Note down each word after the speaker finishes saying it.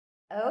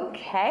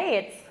Okay,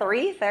 it's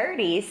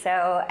 3:30,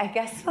 so I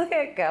guess we'll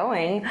get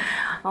going.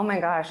 Oh my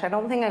gosh, I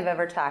don't think I've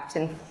ever talked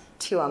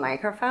into a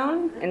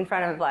microphone in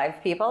front of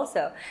live people,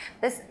 so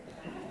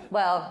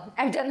well,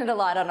 I've done it a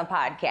lot on a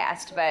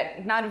podcast,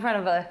 but not in front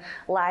of a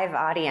live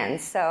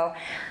audience. So,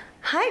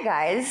 hi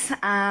guys,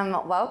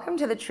 welcome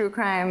to the True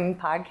Crime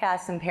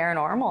Podcast and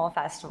Paranormal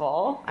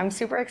Festival. I'm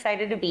super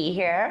excited to be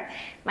here.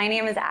 My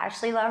name is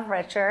Ashley Love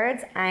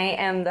Richards. I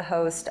am the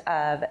host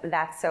of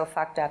That's So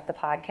Fucked Up, the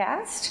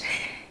podcast.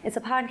 It's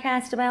a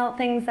podcast about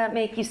things that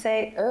make you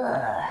say,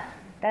 ugh,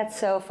 that's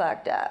so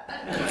fucked up.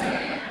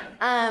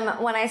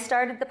 When I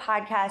started the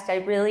podcast, I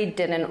really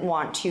didn't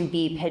want to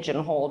be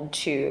pigeonholed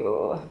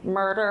to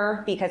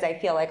murder because I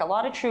feel like a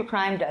lot of true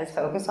crime does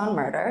focus on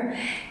murder.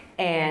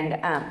 And,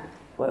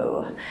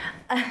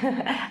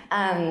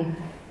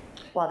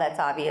 while that's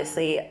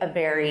obviously a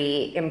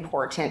very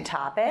important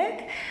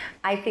topic,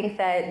 I think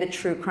that the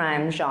true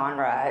crime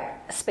genre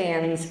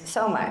spans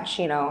so much,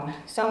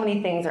 so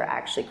many things are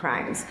actually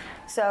crimes.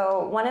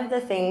 So one of the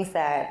things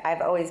that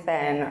I've always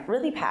been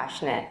really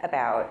passionate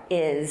about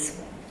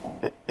is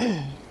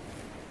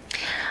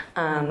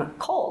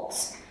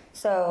cults.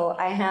 So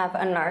I have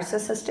a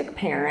narcissistic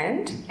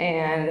parent,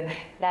 and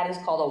that is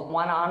called a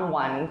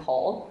one-on-one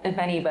cult, if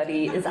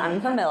anybody is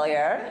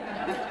unfamiliar.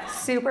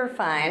 Super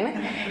fun.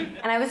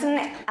 And I was in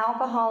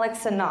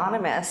Alcoholics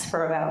Anonymous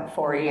for about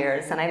 4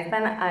 years, and I've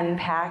been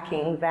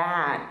unpacking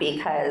that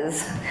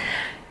because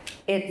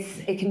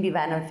it can be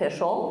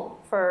beneficial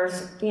for,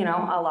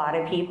 a lot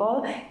of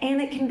people,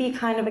 and it can be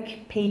kind of a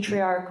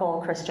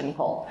patriarchal Christian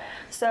cult.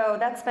 So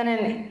that's been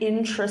an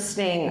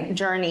interesting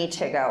journey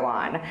to go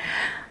on.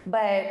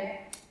 But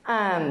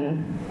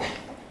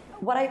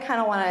what I kind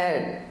of want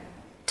to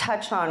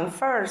touch on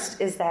first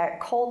is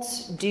that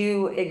cults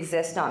do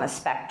exist on a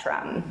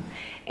spectrum.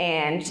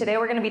 And today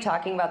we're going to be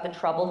talking about the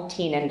troubled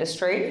teen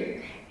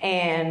industry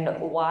and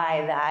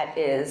why that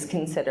is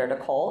considered a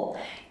cult.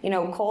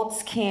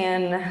 Cults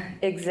can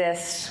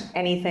exist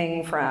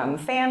anything from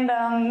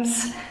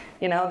fandoms,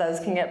 those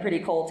can get pretty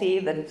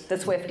culty, the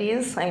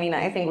Swifties.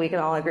 I think we can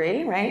all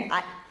agree, right?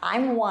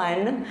 I'm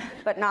one,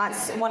 but not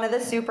one of the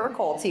super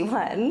culty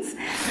ones.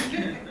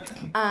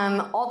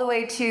 All the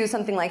way to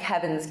something like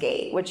Heaven's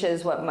Gate, which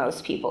is what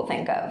most people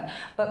think of.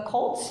 But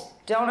cults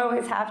don't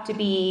always have to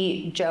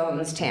be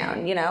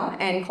Jonestown,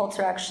 and cults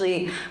are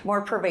actually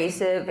more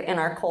pervasive in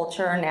our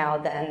culture now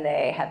than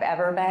they have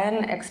ever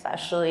been,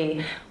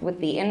 especially with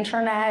the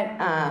internet.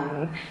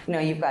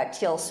 You've got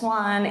Teal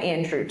Swan,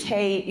 Andrew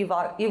Tate, you've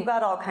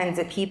got all kinds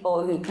of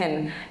people who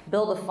can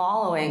build a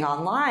following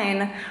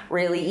online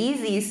really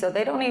easy, so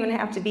they don't even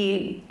have to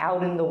be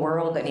out in the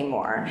world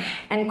anymore.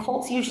 And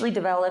cults usually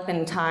develop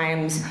in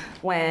times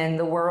when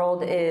the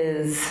world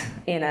is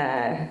in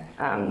a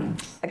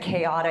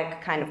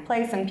chaotic kind of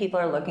place and people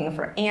are looking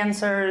for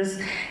answers,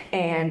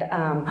 and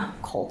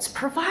cults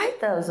provide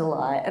those a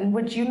lot. And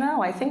would you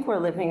know, I think we're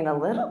living in a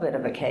little bit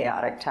of a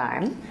chaotic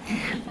time.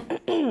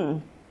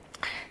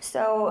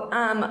 So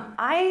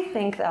I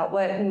think that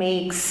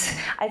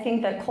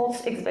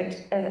cults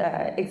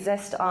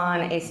exist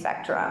on a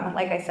spectrum.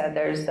 Like I said,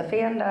 there's the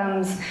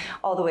fandoms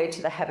all the way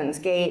to the Heaven's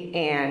Gate,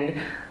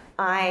 and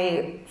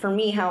for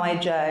me, how I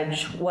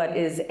judge what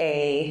is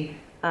a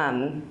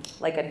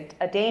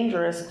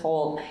dangerous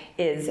cult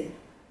is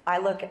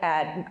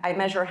I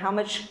measure how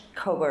much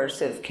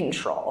coercive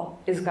control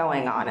is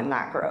going on in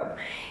that group.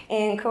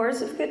 And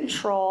coercive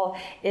control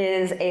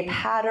is a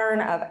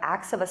pattern of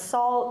acts of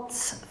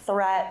assaults,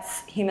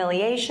 threats,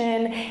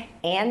 humiliation,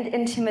 and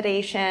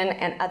intimidation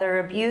and other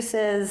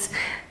abuses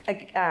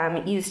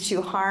used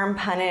to harm,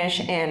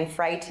 punish, and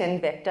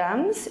frighten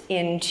victims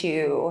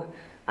into,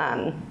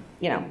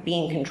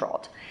 being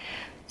controlled.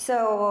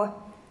 So,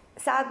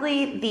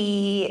 sadly,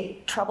 the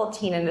troubled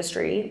teen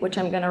industry, which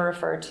I'm going to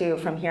refer to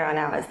from here on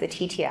out as the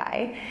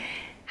TTI,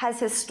 has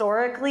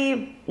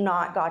historically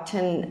not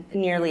gotten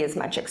nearly as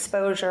much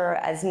exposure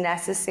as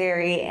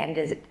necessary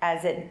and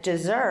as it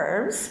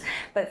deserves.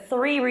 But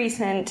 3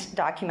 recent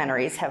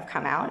documentaries have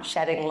come out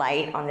shedding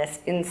light on this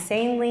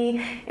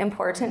insanely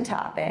important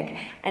topic.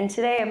 And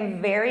today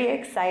I'm very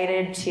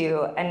excited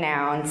to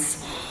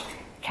announce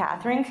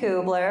Katherine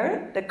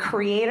Kubler, the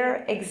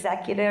creator,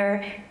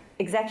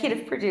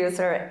 executive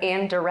producer,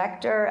 and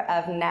director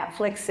of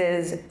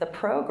Netflix's The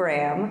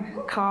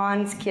Program,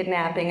 Cons,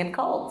 Kidnapping, and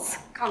Cults.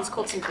 Cons,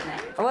 Cults, and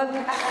Kidnapping. Well,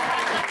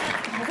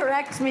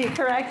 correct me.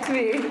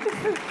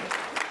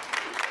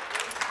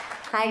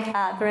 Hi,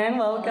 Katherine,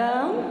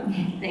 welcome.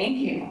 Thank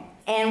you.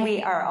 And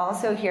we are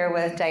also here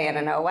with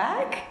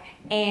Diana-Nowak,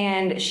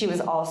 and she was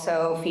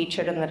also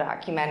featured in the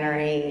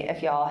documentary.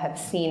 If y'all have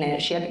seen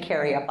it, she had to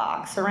carry a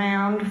box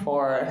around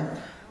for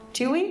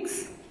 2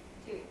 weeks.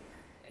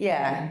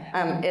 Yeah,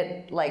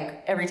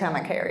 every time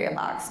I carry a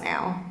box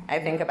now, I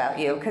think about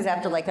you, because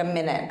after a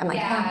minute, I'm like,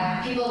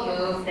 yeah, people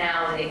move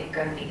now and they think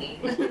of me.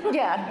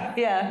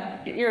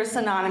 Yeah, you're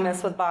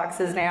synonymous with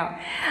boxes now.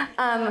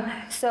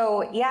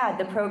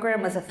 The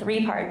program was a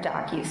 3-part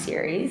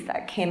docu-series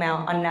that came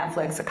out on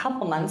Netflix a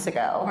couple months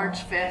ago.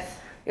 March 5th.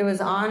 It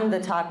was on the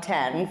top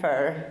 10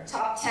 for...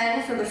 Top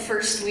 10 for the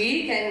first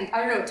week, and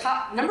I don't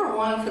know, number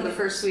 1 for the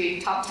first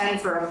week, top 10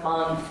 for a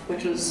month,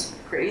 which was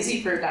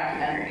crazy for a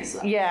documentary.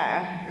 So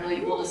yeah.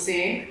 Really cool to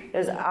see. It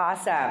was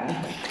awesome.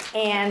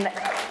 And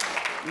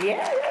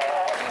yeah.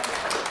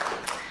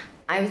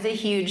 I was a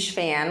huge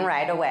fan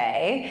right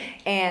away.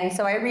 And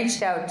so I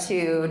reached out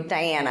to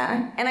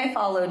Diana, and I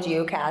followed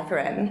you,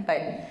 Catherine,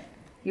 but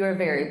you were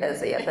very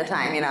busy at the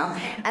time, you know.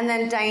 And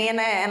then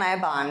Diana and I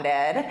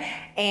bonded,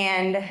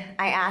 and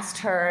I asked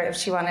her if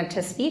she wanted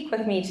to speak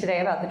with me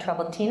today about the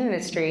troubled teen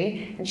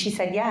industry, and she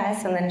said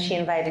yes, and then she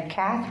invited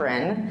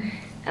Catherine,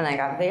 and I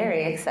got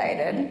very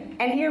excited,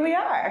 and here we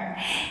are.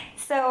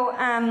 So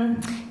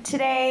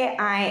today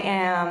I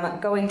am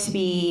going to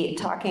be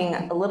talking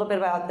a little bit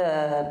about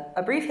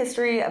a brief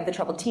history of the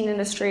troubled teen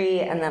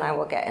industry, and then I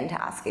will get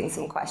into asking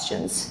some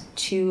questions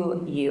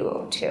to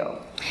you too.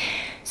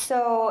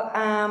 So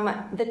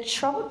the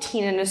troubled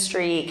teen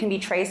industry can be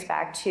traced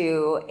back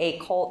to a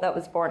cult that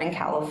was born in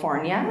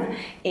California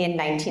in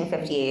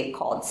 1958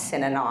 called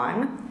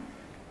Synanon.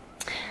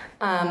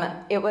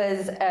 It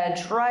was a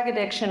drug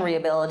addiction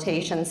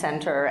rehabilitation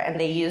center, and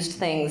they used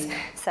things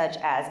such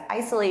as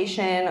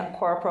isolation,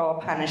 corporal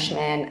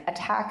punishment,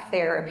 attack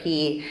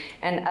therapy,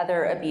 and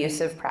other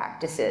abusive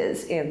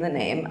practices in the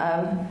name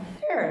of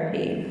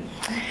therapy.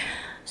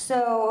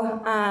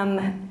 So,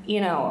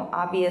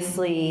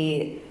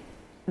 obviously,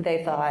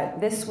 they thought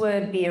this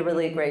would be a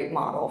really great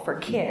model for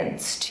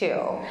kids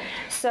too.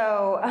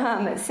 So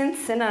since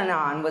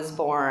Synanon was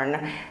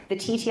born, the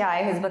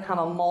TTI has become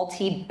a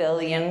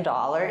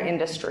multi-billion-dollar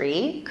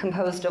industry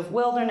composed of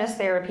wilderness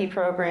therapy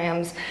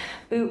programs,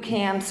 boot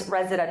camps,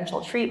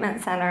 residential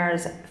treatment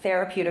centers,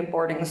 therapeutic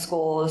boarding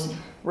schools,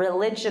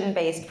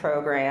 religion-based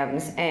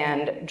programs,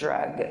 and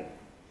drug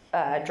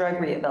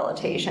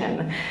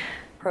rehabilitation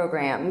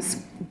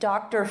programs.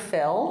 Dr.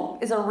 Phil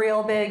is a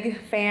real big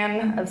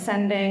fan of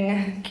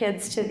sending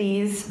kids to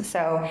these.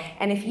 So,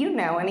 and if you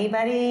know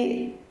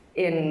anybody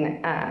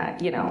in,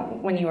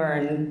 when you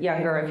were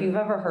younger, if you've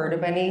ever heard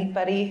of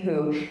anybody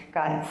who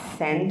got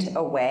sent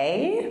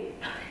away,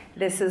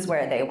 this is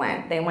where they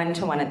went. They went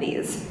to one of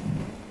these.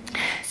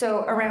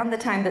 So around the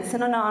time that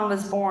Synanon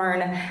was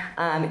born,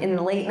 in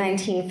the late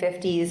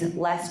 1950s,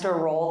 Lester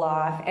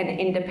Roloff, an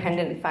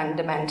independent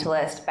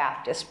fundamentalist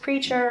Baptist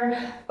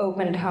preacher,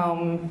 opened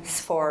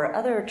homes for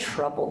other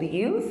troubled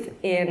youth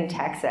in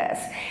Texas.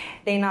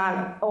 They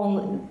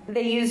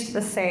used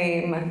the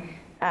same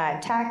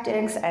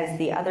tactics as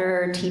the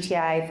other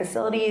TTI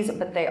facilities,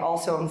 but they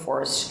also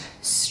enforced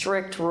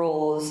strict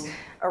rules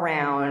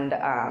around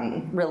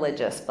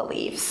religious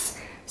beliefs.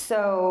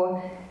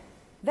 So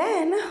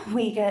then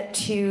we get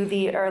to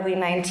the early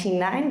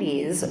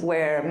 1990s,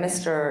 where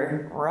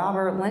Mr.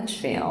 Robert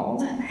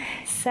Litchfield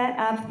set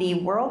up the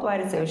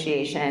Worldwide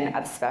Association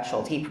of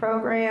Specialty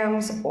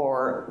Programs,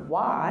 or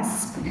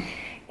WASP,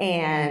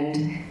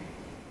 and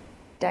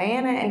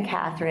Diana and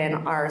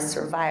Catherine are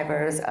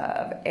survivors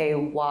of a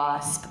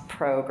WASP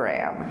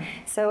program.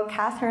 So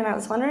Catherine, I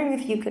was wondering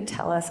if you could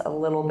tell us a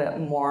little bit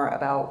more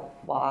about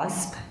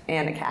WASP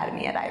and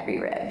Academy at Ivy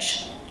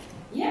Ridge.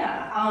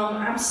 Yeah,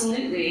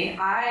 absolutely.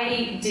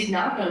 I did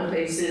not know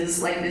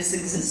places like this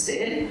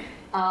existed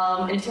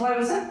until I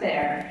was up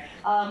there.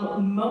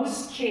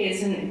 Most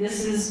kids, and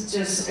this is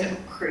just a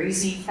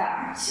crazy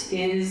fact,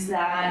 is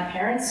that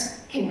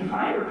parents can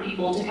hire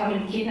people to come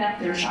and kidnap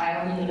their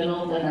child in the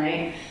middle of the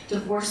night to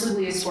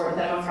forcibly escort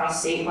them across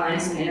state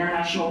lines and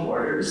international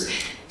borders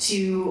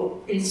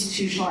to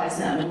institutionalize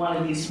them in one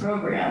of these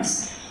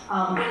programs.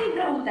 I didn't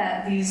know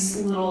that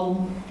these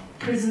little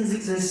prisons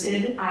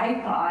existed.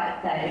 I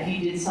thought that if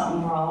you did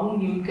something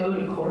wrong, you would go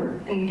to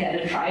court and get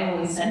a trial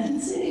and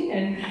sentencing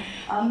and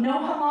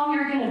know how long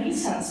you're going to be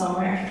sent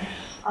somewhere.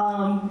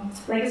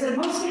 Like I said,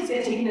 most kids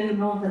get taken in the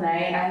middle of the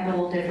night. I had a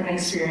little different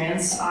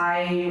experience.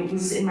 I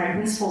was in my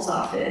principal's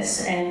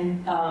office,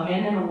 and a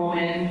man and a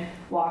woman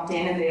walked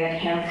in, and they had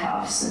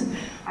handcuffs, and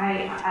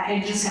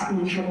I just got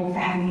in trouble for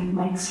having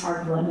Mike's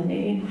Hard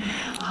Lemonade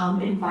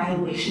in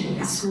violation of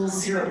the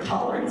school's zero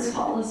tolerance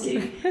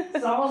policy.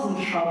 So I was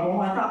in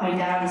trouble. I thought my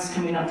dad was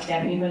coming up to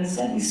get me, but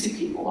instead these two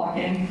people walked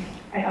in.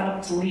 I got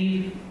up to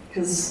leave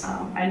because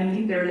I didn't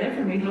think they were there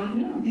for me. They're like,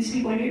 no, these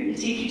people are here to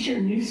take you to your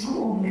new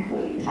school. I'm like,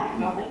 what are you talking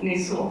about, like new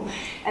school?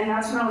 And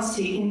that's when I was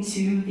taken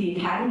to the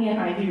Academy at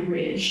Ivy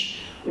Ridge,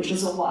 which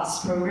was a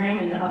WASP program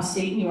in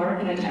upstate New York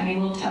in a tiny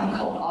little town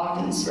called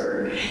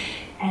Ogdensburg.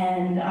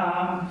 And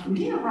we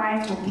didn't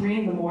arrive till 3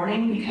 in the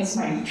morning because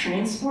my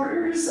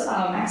transporters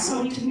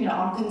accidentally took me to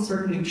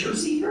Ogdensburg, New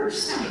Jersey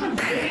first.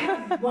 They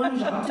had one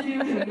job to do,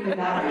 and we did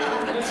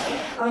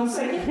that.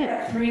 So I get there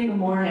at 3 in the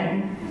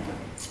morning,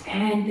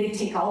 and they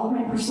take all of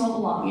my personal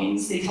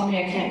belongings. They tell me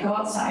I can't go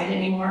outside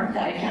anymore,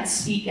 that I can't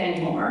speak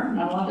anymore, I'm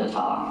not allowed to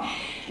talk.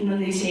 And then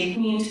they take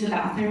me into the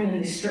bathroom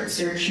and they strip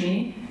search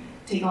me,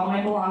 take all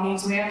my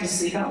belongings away, I have to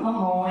sleep out in the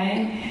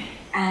hallway.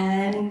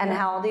 And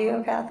how old are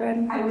you,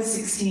 Catherine? I was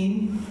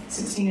 16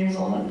 years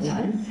old at the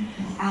time.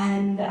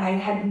 And I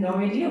had no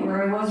idea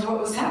where I was or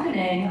what was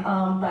happening.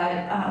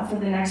 But for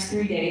the next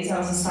 3 days, I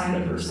was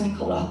assigned a person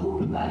called a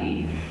hope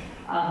buddy.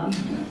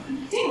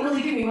 didn't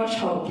really give me much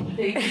hope.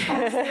 Their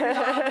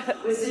job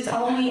was to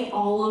tell me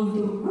all of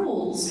the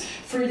rules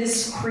for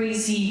this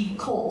crazy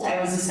cult I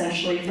was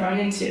essentially thrown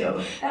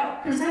into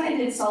that presented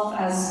itself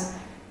as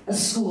a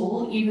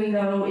school, even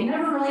though it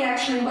never really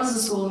actually was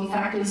a school. In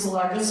fact, it was the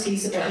largest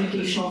case of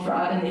educational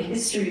fraud in the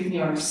history of New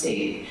York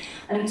State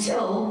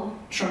until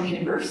Trump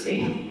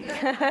University.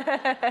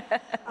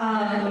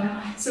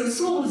 So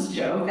school was a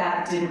joke.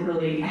 That didn't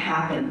really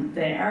happen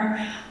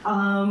there.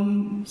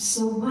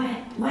 So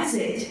what was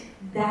it?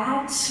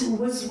 That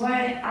was what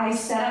I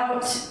set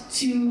out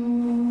to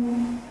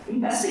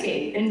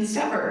investigate and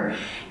discover.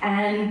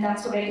 And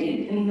that's what I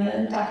did in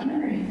the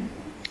documentary.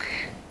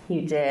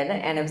 You did,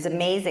 and it was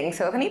amazing.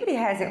 So if anybody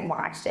hasn't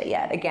watched it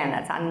yet, again,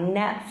 that's on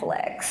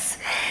Netflix.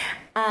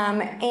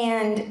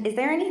 And is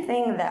there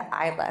anything that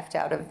I left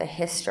out of the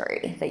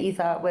history that you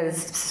thought was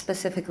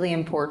specifically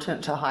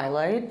important to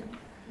highlight?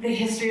 The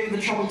history of the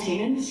troubled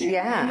teen industry?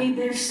 Yeah. I mean,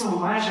 there's so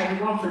much. I could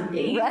go on for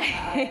days.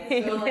 Right.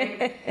 So,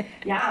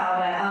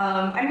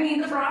 yeah, but, I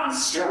mean, the broad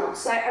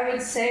strokes, I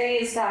would say,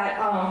 is that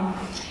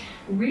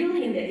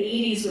really in the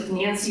 80s with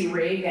Nancy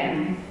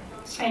Reagan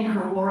and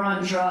her war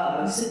on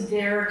drugs,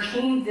 there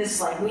came this,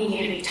 like, we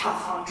need to be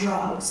tough on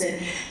drugs,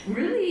 and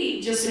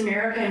really just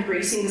America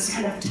embracing this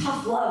kind of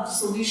tough love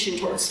solution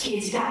towards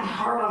kids. You gotta be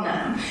hard on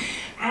them.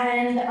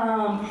 And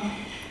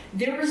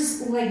there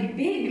was, like,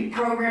 big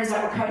programs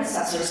that were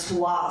predecessors to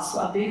WASP.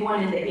 A big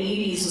one in the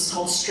 80s was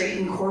called Straight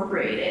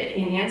Incorporated,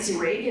 and Nancy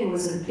Reagan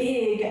was a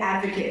big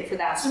advocate for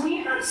that. So when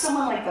you have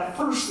someone like the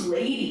First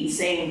Lady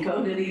saying,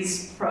 go to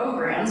these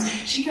programs,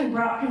 she even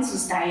brought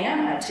Princess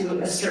Diana to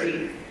a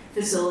straight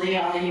facility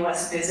on a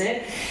U.S.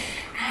 visit.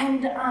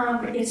 And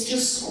it's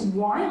just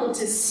wild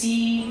to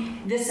see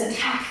this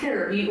attack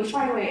therapy, which,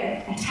 by the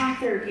way, attack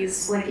therapy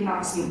is like an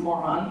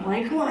oxymoron.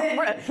 Like, what?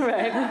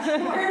 Right.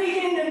 I'm already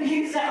getting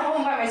abused at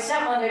home by my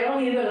stepmother. I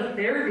don't need to go to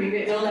therapy to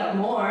get yelled at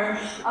more.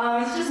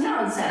 It's just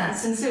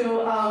nonsense. And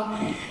so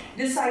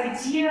this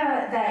idea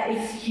that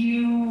if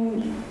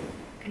you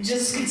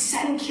just could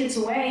send kids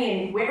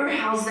away and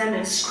warehouse them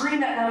and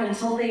scream at them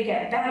until they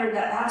get better,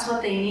 that's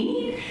what they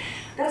need,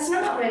 that's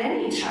not what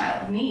any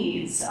child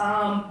needs.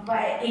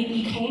 But it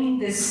became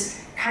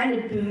this kind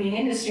of booming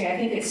industry. I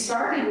think it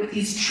started with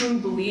these true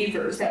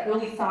believers that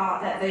really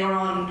thought that they were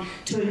on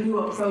to a new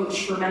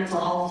approach for mental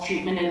health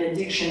treatment and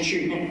addiction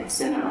treatment of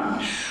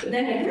cinema. But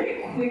then it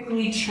very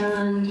quickly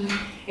turned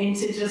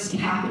into just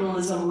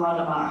capitalism run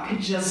amok,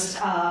 just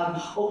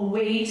a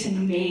way to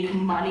make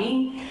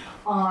money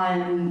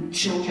on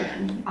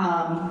children.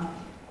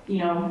 You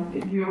know,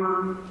 we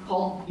were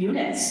called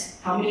units.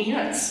 How many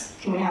units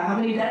can we have? How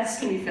many beds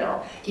can we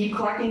fill? Keep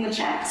collecting the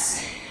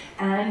checks.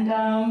 And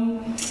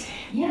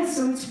yeah,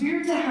 so it's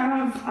weird to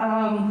have,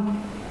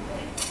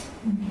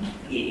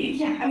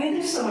 yeah, I mean,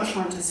 there's so much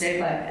more to say,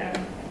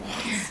 but.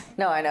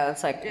 No, I know,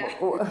 it's like,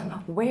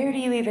 where do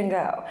you even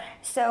go?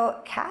 So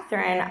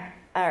Catherine,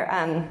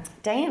 or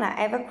Diana,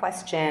 I have a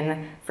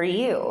question for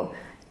you.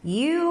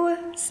 You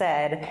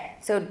said,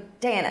 so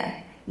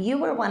Diana, you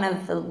were one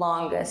of the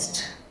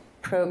longest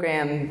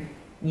program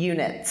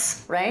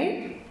units,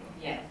 right?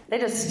 Yeah.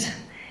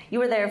 You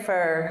were there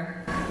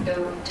for?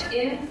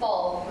 In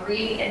full,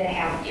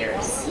 3.5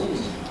 years.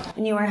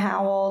 And you were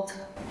how old?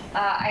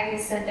 I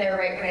was sent there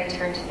right when I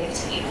turned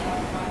 15.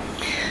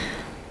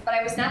 But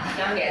I was not the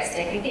youngest.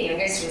 I think the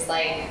youngest was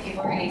like,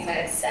 people were getting sent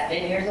at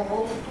 7 years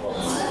old.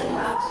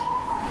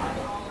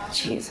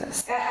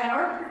 Jesus. At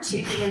our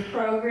particular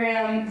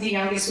program, the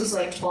youngest was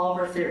like 12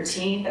 or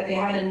 13, but they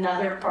had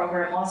another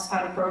program, also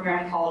had a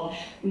program called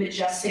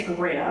Majestic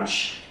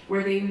Ranch,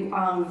 where they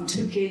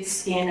took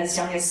kids in as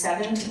young as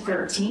 7 to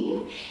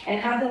 13 and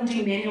had them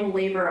do manual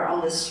labor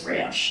on this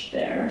ranch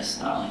there,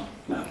 so,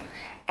 no.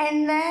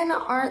 And then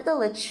aren't the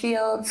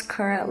Litchfields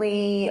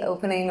currently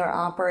opening or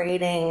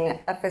operating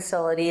a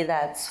facility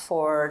that's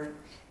for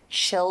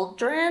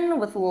children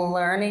with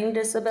learning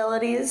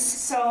disabilities?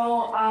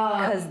 So,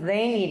 because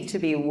they need to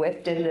be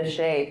whipped into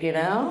shape, you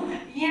know?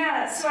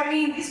 yeah, so I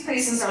mean, these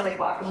places are like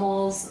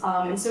whack-a-moles,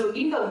 and so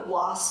even though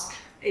WASP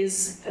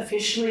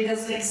officially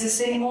doesn't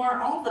exist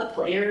anymore, all the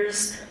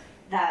players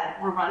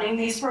that were running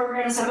these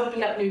programs have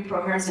opened up new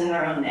programs in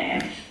their own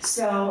name.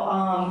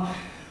 So,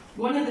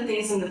 one of the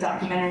things in the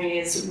documentary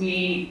is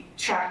we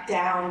tracked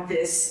down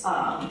this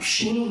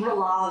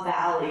Shangri-La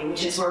Valley,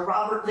 which is where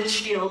Robert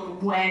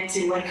Litchfield went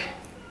and like,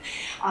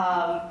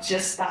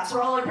 just that's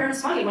where all our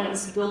parents' money went,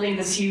 was building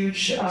this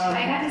huge.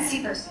 I got to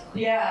see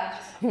personally. Yeah.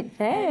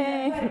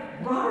 Hey.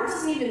 But Robert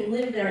doesn't even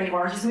live there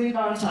anymore. He's moved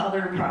on to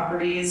other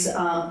properties.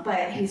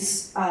 But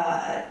his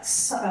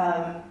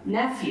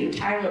nephew,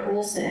 Tyler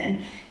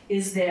Olson,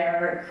 is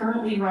there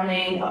currently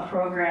running a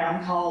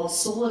program called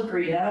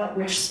Solagria,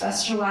 which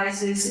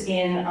specializes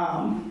in,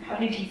 how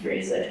did he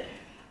phrase it?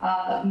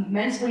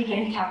 Mentally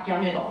handicapped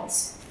young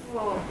adults.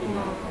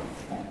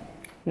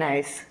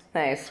 Nice,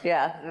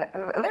 yeah.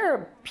 They're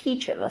a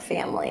peach of a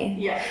family.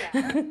 Yeah.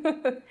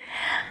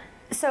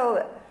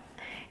 So,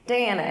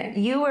 Diana,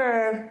 you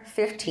were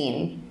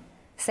 15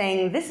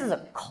 saying this is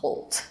a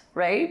cult,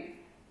 right?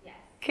 Yes.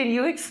 Can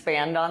you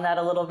expand on that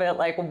a little bit?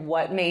 Like,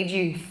 what made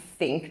you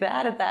think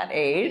that at that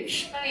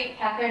age? It's funny,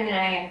 Catherine and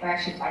I were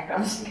actually talking about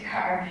this in the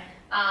car.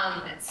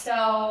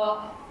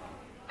 So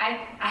I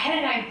had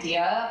an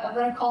idea of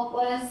what a cult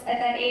was at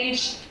that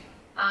age,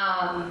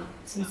 some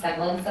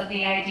semblance of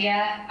the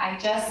idea. I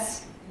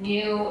just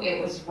knew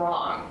it was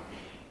wrong.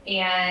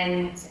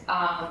 And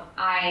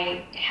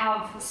I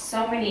have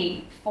so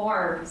many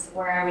forms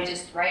where I would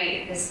just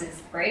write, this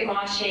is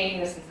brainwashing,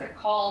 this is a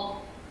cult,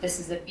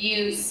 this is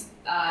abuse,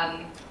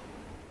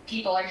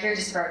 people are here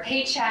just for a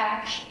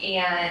paycheck,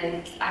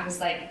 and I was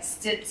like,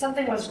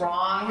 something was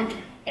wrong,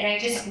 and I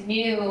just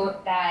knew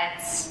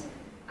that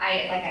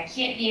I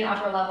can't be an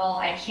upper level,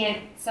 I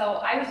can't, so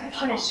I was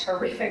punished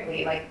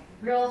horrifically, like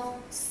real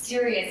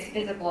serious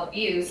physical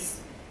abuse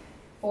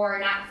for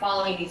not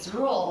following these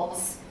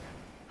rules.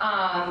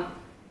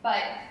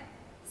 But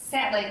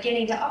like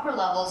getting to upper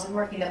levels and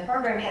working the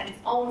program had its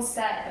own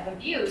set of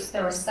abuse.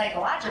 There was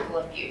psychological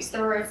abuse.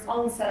 There were its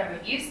own set of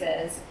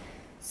abuses.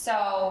 So,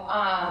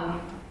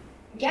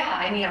 yeah,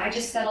 I mean, I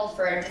just settled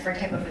for a different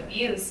type of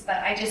abuse, but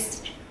I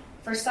just,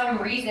 for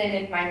some reason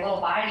in my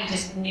little body,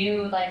 just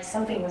knew like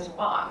something was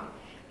wrong.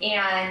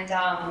 And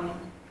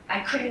I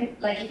couldn't,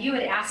 like, if you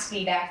had asked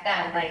me back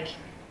then, like,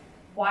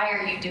 why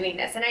are you doing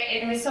this? And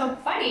it was so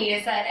funny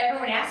is that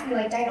everyone asked me,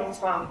 like, Diana,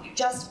 what's wrong? You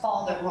just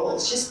follow the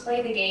rules. Just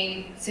play the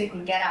game so you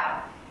can get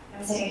out. I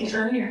was like, You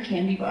earn your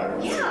candy bar.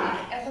 yeah.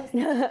 I was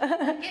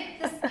like, get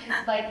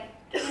this,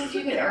 like, things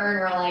you can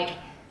earn are like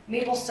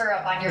maple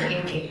syrup on your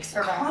pancakes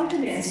or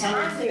Confidence.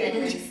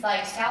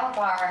 like salad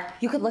bar.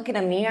 You could look in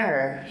a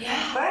mirror.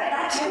 Yeah.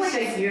 That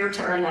takes a year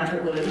to earn that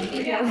privilege.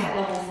 Yeah.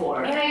 Level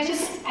 4. And I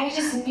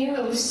just knew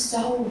it was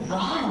so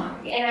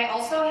wrong. And I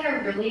also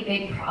had a really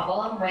big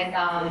problem with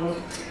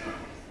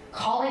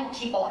calling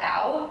people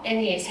out in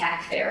the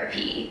attack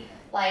therapy.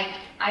 Like,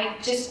 I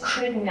just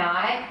could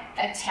not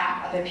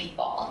attack other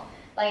people.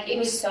 Like, it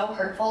was so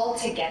hurtful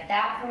to get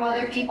that from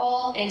other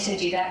people and to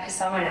do that to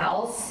someone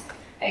else.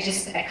 I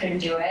couldn't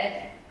do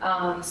it.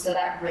 So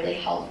that really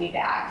held me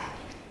back.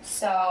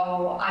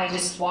 So I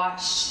just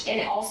watched,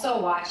 and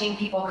also watching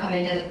people come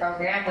into the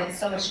program with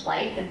so much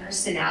life and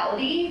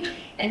personality,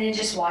 and then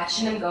just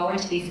watching them go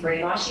into these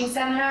brainwashing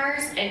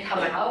seminars and come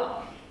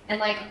out, and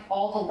like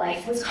all the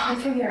life was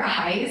gone from their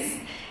eyes.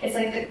 It's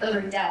like they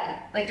were dead,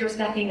 like there was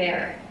nothing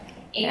there.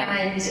 And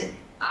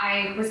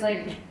I was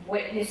like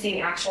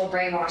witnessing actual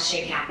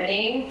brainwashing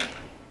happening.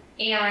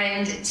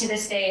 And to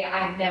this day,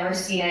 I've never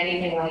seen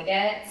anything like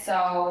it.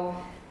 So,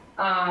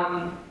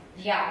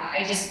 yeah,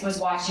 I just was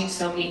watching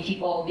so many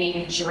people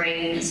being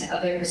drained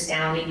of their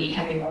personality,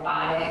 becoming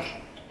robotic,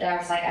 that I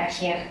was like, I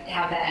can't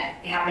have that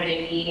happen to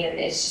me, and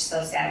it's just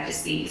so sad to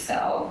see.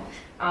 So,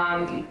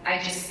 I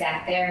just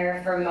sat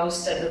there for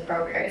most of the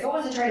program. If I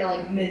wasn't trying to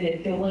like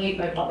manipulate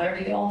my mother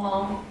to go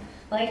home,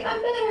 like,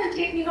 I'm better,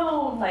 take me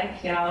home,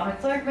 like, you know,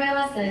 I've learned my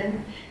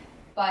lesson.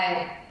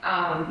 But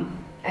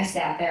I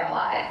sat there a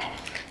lot.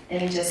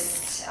 And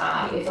just,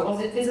 if it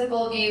wasn't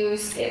physical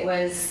abuse, it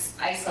was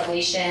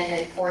isolation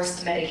and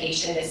forced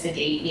medication to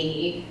sedate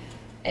me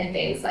and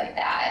things like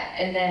that.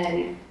 And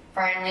then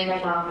finally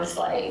my mom was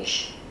like,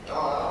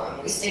 oh,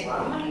 we save a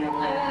lot of money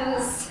on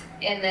this.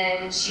 And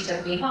then she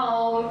took me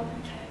home.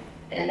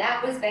 And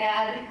that was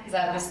bad because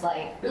I was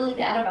like really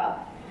bad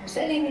about her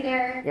sitting me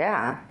there.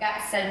 Yeah.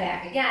 Got sent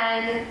back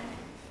again.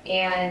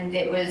 And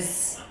it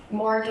was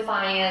more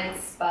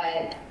defiance,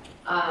 but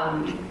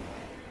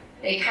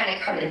they kind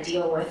of cut a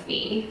deal with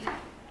me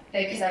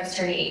because I was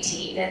turning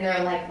 18, and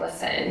they're like,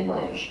 listen,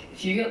 like,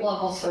 if you get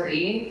level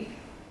 3,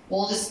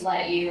 we'll just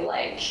let you,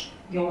 like,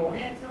 you won't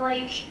have to,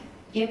 like,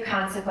 give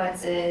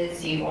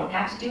consequences, you won't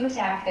have to do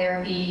attack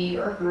therapy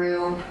or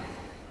group,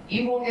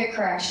 you won't get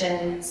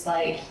corrections,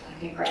 like,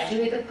 you can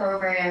graduate the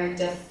program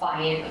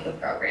defiant of the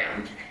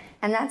program.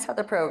 And that's how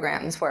the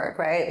programs work,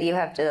 right? You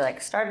have to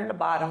like start at the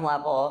bottom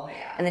level,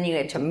 and then you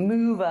get to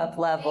move up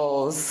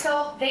levels.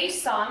 So they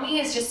saw me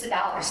as just a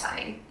dollar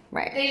sign.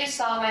 Right. They just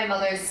saw my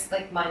mother's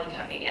like money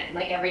coming in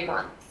like every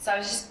month. So I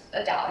was just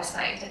a dollar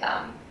sign to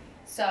them.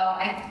 So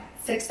I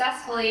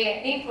successfully,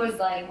 I think was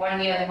like one of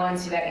the other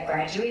ones who had to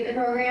graduate the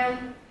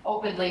program,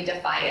 openly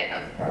defiant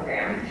of the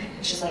program,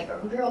 which is like a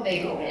real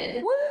big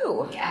win.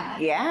 Woo! Yeah.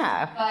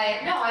 Yeah.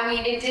 But no, I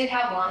mean, it did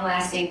have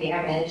long-lasting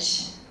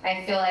damage.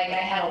 I feel like I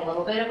had a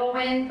little bit of a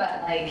win,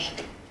 but like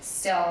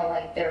still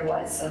like there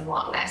was some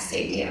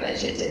long-lasting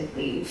damage. It did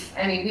leave.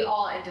 I mean, we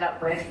all ended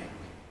up with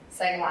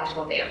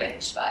psychological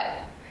damage, but.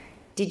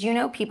 Did you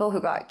know people who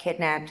got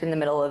kidnapped in the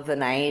middle of the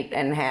night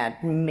and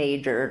had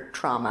major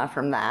trauma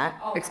from that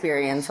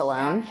experience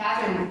alone?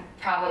 Catherine,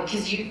 probably,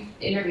 because you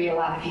interviewed a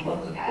lot of people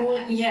who had.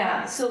 Well,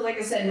 yeah. So, like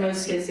I said,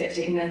 most kids get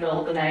taken in the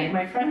middle of the night.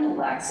 My friend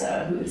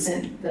Alexa, who's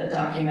in the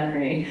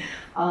documentary,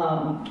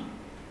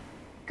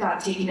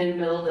 got taken in the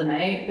middle of the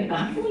night. But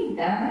not only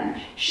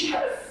that, she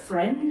had a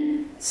friend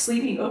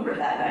sleeping over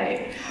that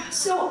night.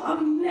 So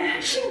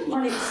imagine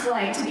what it's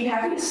like to be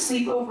having to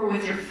sleep over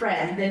with your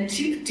friend, then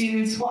two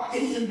dudes walk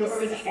into the door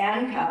with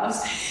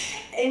handcuffs,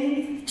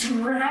 and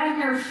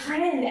drag your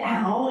friend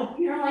out.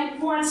 You're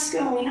like, what's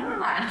going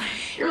on?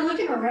 You're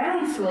looking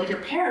around for like,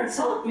 your parents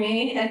help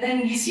me, and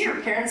then you see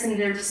your parents and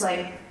they're just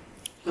like,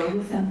 go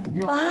with them.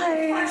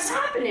 Bye. What's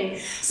happening?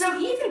 So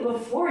even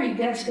before you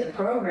get to the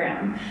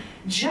program,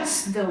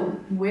 just the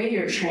way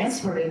you're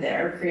transported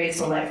there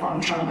creates a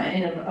lifelong trauma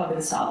in and of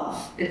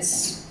itself.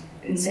 It's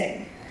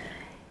insane.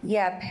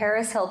 Yeah,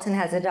 Paris Hilton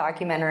has a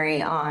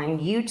documentary on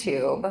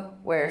YouTube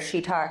where she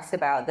talks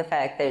about the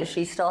fact that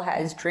she still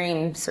has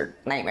dreams or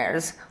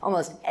nightmares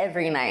almost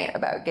every night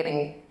about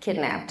getting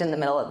kidnapped in the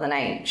middle of the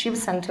night. She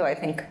was sent to, I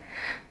think,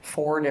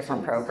 4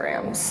 different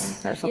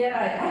programs. Yeah,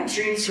 I had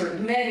dreams for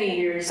many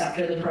years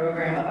after the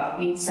program about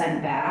being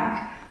sent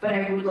back. But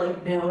I would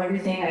like know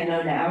everything I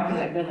know now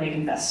because I've been like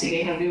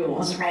investigating and knew it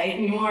wasn't right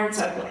anymore.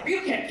 So I'd be like,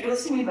 you can't do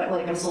this to me, but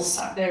like I'm still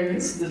stuck there.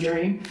 This is the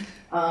dream.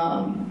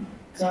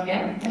 So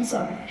yeah, that's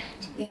up.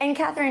 And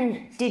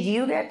Katherine, did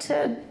you get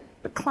to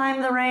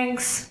climb the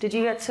ranks? Did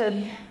you get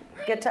to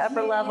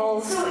upper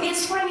levels? So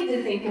it's funny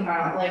to think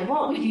about, like,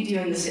 what would you do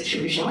in this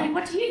situation? Like,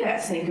 what do you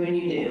guys think when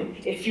you do?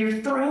 If you're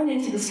thrown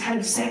into this kind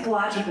of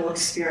psychological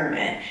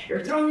experiment,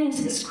 you're thrown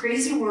into this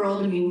crazy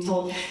world and being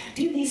told,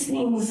 do these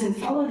things and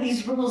follow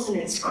these rules and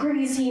it's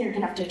crazy, you're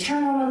gonna have to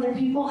turn on other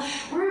people.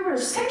 We're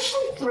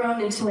essentially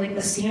thrown into like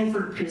the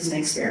Stanford prison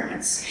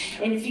experiments.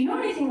 And if you know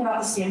anything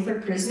about the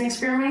Stanford prison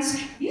experiments,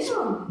 these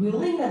are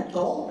willing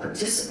adult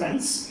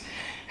participants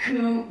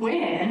who went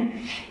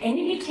in, and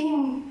it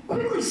became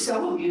quickly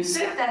so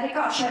abusive that it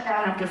got shut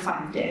down after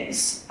 5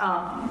 days.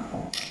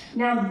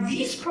 Now,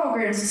 these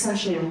programs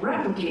essentially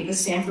replicate the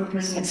Stanford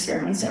prison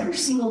experiments every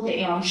single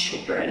day on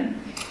children.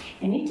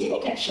 And it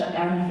didn't get shut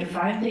down after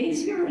 5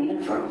 days. We were in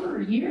there for over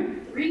a year,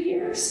 3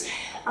 years.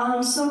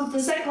 So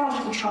the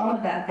psychological trauma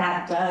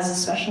that does,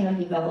 especially in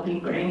developing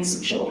brains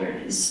of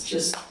children, is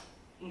just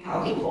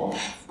incalculable.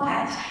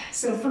 But,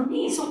 so for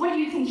me, so what do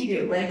you think you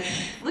do? Like,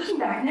 looking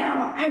back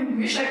now, I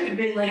wish I could have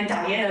been like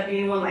Diana,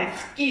 being one like,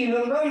 fuck you,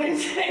 I'm going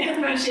into the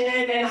intervention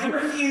and I'm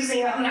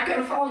refusing, I'm not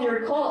gonna follow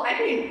your cult. I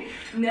didn't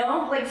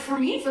know, like for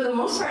me, for the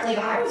most part, like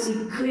I was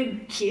a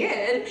good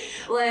kid.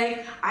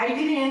 Like, I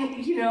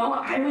didn't,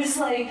 I was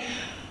like,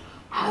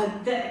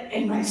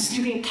 in my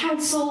student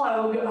council, I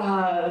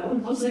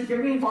was like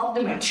very involved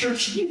in my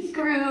church youth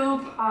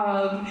group.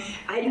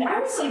 I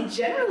was like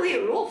generally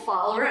a rule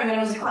follower. I mean,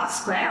 I was a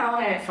class clown,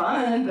 I had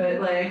fun, but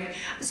like,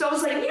 so I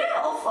was like, yeah,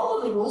 I'll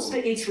follow the rules,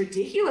 but it's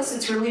ridiculous.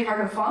 It's really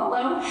hard to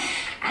follow.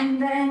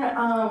 And then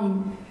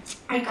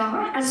I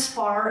got as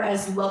far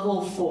as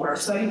level 4.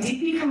 So I did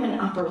become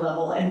an upper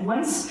level. And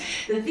once,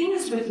 the thing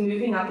is with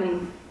moving up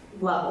in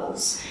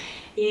levels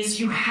is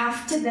you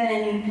have to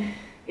then,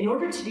 in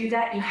order to do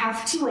that, you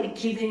have to like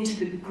give into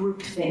the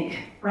group think,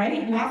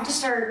 right? You have to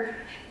start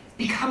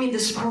becoming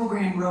this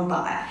program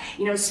robot,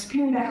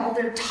 spewing back all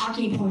their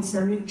talking points,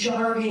 their new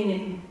jargon,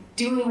 and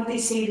doing what they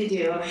say to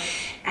do.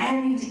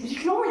 And you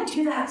can only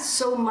do that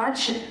so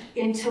much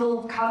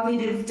until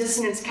cognitive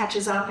dissonance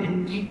catches up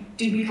and you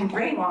do become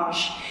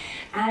brainwashed.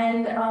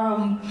 And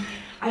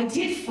I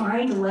did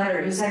find a letter.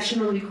 It was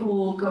actually really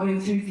cool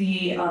going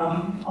through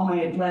all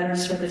my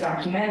letters for the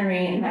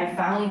documentary, and I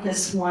found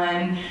this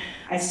one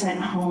I sent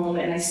home,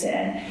 and I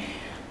said,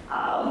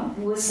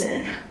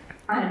 listen,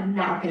 I'm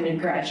not going to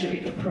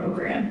graduate the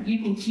program. You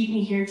can keep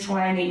me here till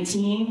I'm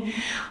 18,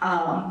 but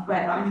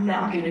I'm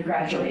not going to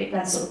graduate.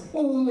 That's the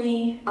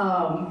only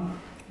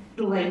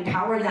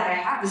power that I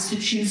have is to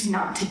choose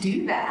not to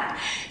do that.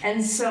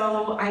 And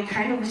so I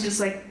kind of was just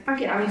like,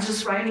 fuck it, I was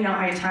just writing out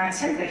my time.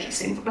 Sorry that I keep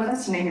saying, but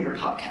that's the name of your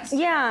podcast.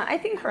 Yeah, I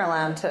think we're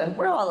allowed to.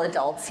 We're all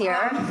adults here.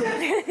 But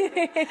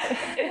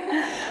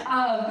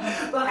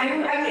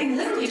I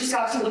literally just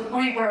got to the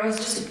point where I was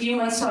just a few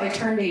months till I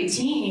turned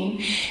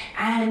 18,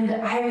 and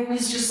I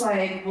was just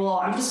like, well,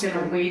 I'm just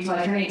gonna wait till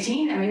I turn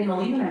 18. I'm gonna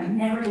leave, and I'm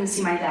never gonna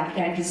see my dad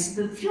again, because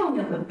the feeling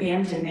of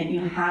abandonment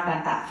you have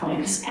at that point,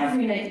 because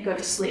every night you go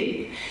to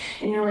sleep,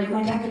 and you're like,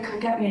 my dad could come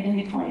get me at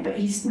any point, but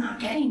he's not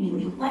getting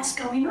me. Like, what's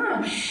going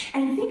on?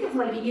 And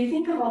you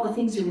think of all the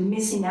things you're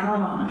missing out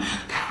on.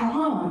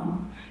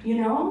 Prom,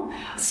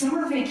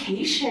 summer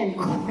vacation,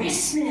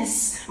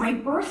 Christmas, my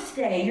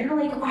birthday. You're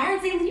like, why are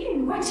they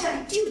leaving? What did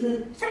I do?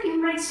 The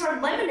freaking night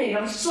started lemonade.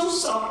 I'm so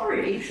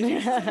sorry. We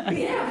have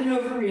an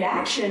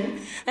overreaction.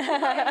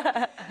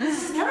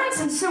 This is nuts.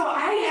 And so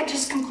I had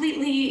just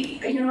completely,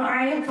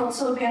 I had felt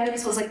so abandoned.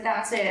 So I was like,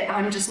 that's it.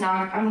 I'm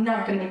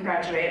not going to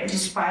graduate. I'm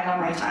just biding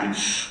on my time.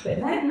 But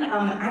then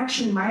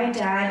actually my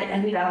dad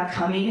ended up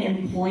coming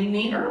and pulling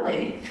me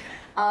early.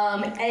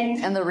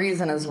 And the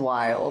reason is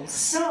wild.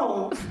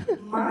 So,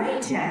 my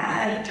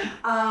dad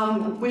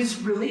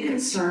was really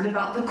concerned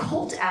about the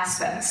cult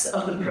aspects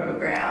of the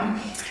program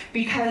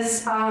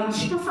because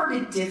he preferred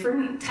a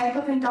different type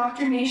of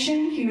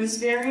indoctrination. He was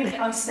very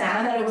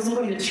sad that I wasn't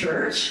going to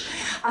church.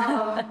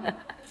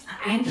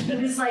 And he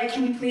was like,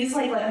 can you please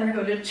let her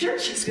go to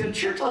church? She's going to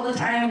church all the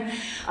time.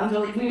 I'm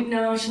like,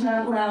 no, she's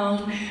not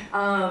allowed.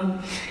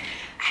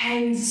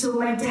 And so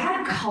my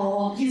dad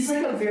called, he's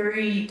like a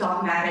very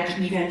dogmatic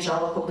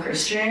evangelical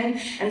Christian,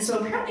 and so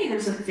apparently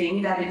there's a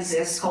thing that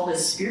exists called a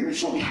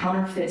spiritual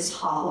counterfeits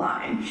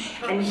hotline,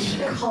 and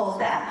he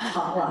called that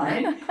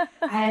hotline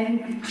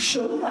and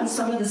showed them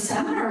some of the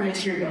seminar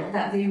material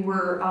that they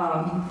were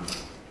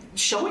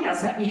showing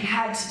us that we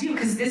had to do,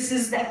 because this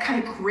is that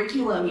kind of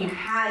curriculum you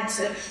had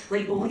to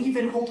like believe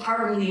in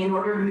wholeheartedly in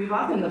order to move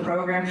up in the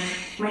program.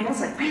 My dad's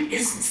like, man,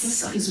 this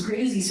stuff is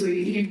crazy. So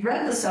he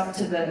read the stuff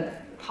to the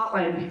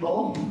hotline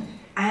people,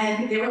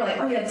 and they were like,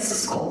 oh yeah, this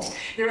is cult.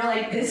 They were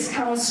like, this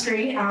comes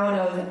straight out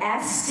of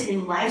Est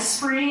in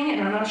Lifespring,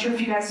 and I'm not sure if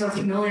you guys are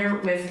familiar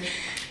with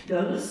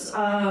those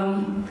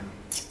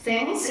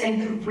things,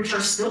 and which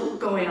are still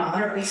going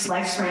on, or at least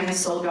Lifespring is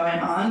still going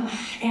on.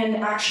 And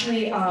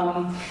actually,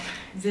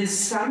 the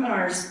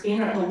seminars in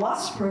the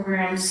WASP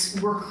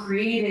programs were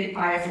created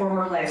by a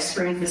former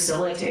Lifespring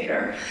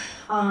facilitator.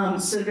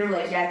 So they're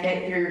like, yeah,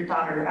 get your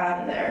daughter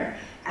out of there.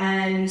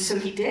 And so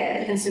he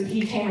did, and so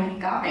he came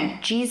and got me.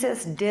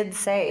 Jesus did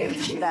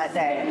save that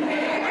day.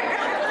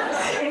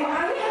 If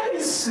I had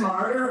been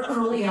smarter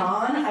early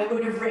on, I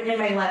would have written in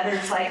my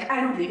letters like,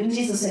 I don't believe in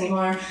Jesus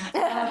anymore.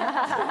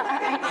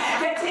 I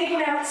got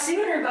taken out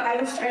sooner, but I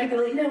was trying to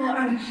be like,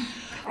 no,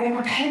 I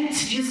repent,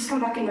 Jesus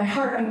come back in my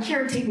heart, I'm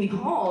here, take me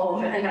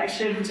home. And I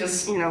should have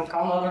just, gone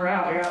all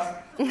around, I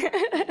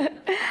guess.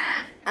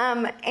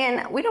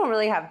 And we don't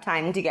really have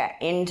time to get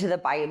into the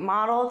bite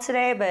model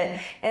today, but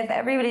if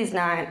everybody's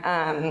not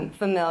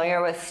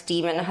familiar with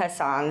Stephen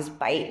Hassan's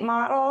bite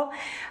model,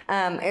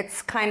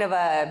 it's kind of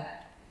a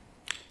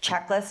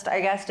checklist,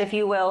 I guess, if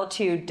you will,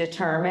 to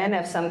determine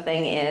if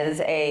something is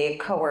a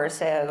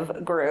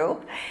coercive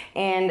group.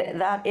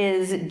 And that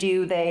is,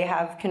 do they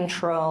have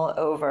control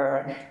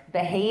over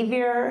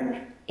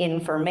behavior,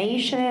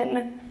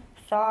 information,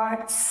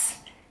 thoughts,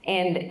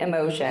 and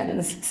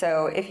emotions?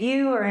 So if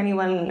you or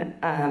anyone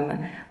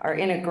are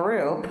in a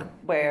group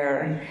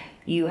where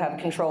you have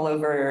control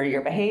over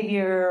your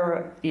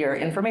behavior, your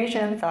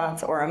information,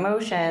 thoughts, or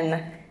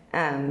emotion,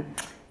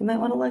 you might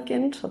want to look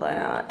into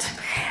that.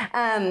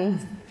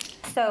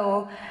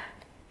 So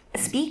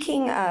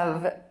speaking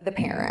of the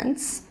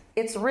parents,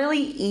 it's really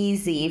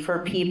easy for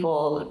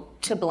people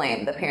to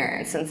blame the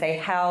parents and say,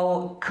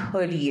 how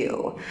could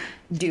you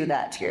do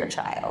that to your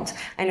child?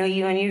 I know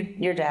you and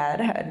your dad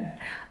had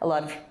a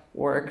lot of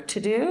work to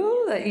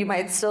do that you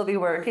might still be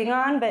working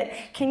on, but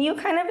can you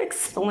kind of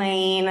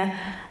explain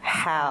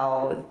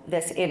how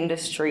this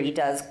industry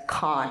does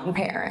con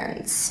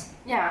parents?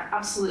 Yeah,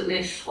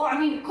 absolutely. Well, I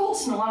mean,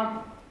 cults and a lot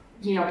of,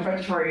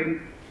 predatory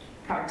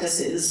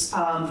practices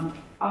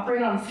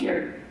operate on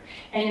fear.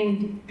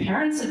 And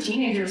parents of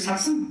teenagers have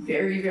some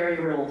very, very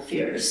real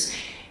fears.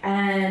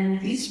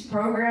 And these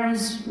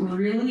programs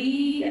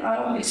really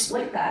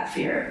exploit that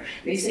fear.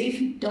 They say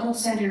if you don't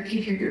send your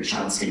kid here, your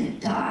child's gonna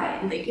die.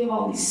 And they give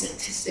all these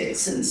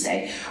statistics and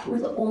say, we're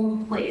the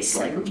only place,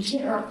 like, we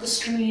get her off the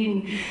street.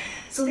 And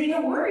so they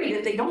get worried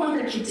that they don't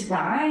want their kid to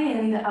die.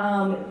 And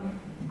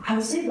I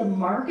would say the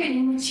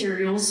marketing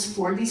materials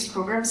for these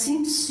programs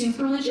seem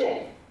super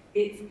legit.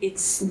 It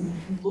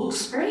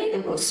looks great,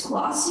 it looks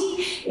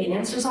glossy, it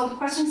answers all the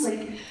questions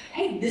like,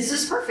 hey, this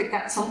is perfect,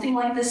 that something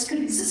like this could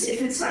exist.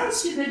 If it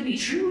sounds too good to be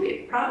true,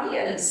 it probably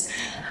is.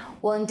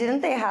 Well, and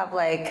didn't they have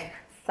like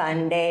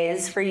fun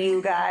days for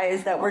you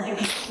guys that were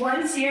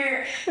once a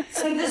year?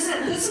 So this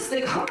is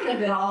the comment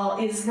of it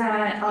all, is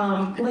that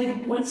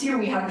like once a year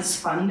we had this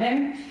fun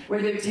day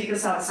where they would take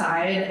us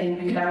outside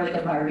and we could have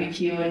like a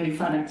barbecue and do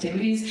fun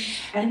activities,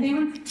 and they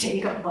would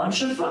take a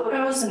bunch of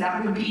photos, and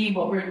that would be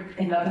what would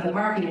end up in the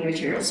marketing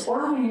materials.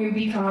 Or when you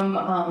become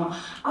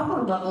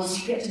upper levels,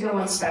 you get to go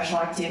on special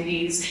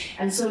activities,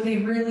 and so they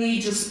really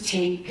just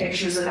take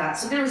pictures of that.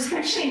 So there was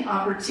actually an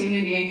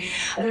opportunity.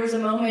 There was a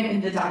moment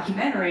in the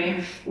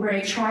documentary where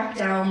I tracked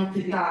down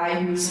the guy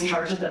who was in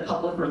charge of the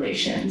public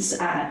relations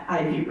at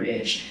Ivy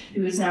Ridge,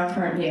 who is now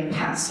currently a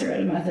pastor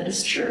at a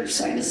Methodist church.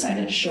 So I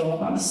decided to show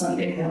up on a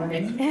Sunday morning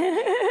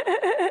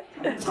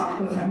and talk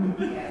with him.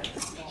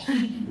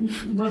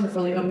 Wasn't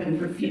really open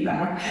for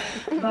feedback,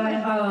 but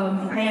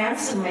I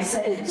asked him, I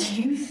said,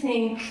 do you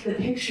think the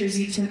pictures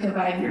you took of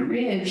Ivy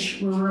Ridge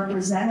were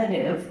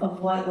representative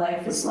of what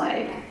life was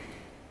like?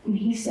 And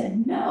he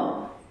said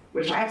no,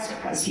 which I was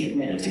surprised he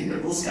admitted to,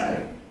 because this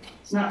guy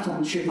is not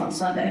telling the truth on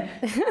Sunday.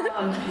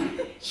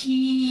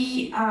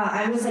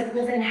 I was like,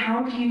 well then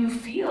how do you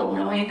feel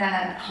knowing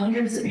that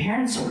hundreds of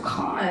parents are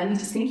conned,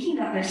 thinking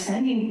that they're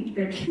sending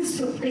their kids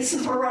to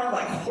places where around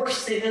like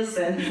horses,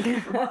 and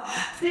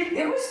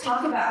there was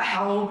talk about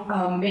how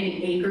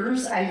many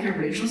acres Ivy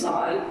Ridge was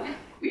on.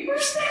 We were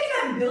staying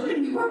in that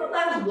building, we weren't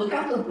allowed to look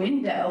out the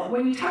window.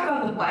 When we talk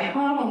about the bite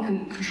model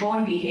and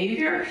controlling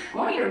behavior, I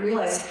want you to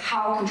realize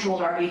how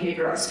controlled our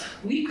behavior is.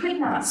 We could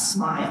not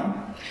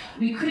smile.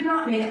 We could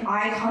not make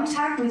eye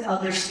contact with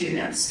other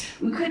students.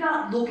 We could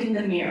not look in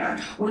the mirror.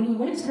 When we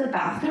went to the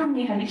bathroom,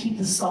 we had to keep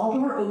the stall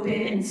door open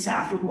and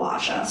staff would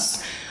watch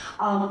us.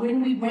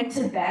 When we went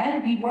to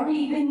bed, we weren't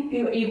even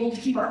able to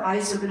keep our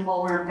eyes open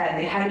while we were in bed.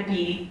 They had to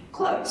be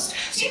closed.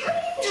 So you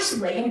couldn't even just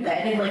lay in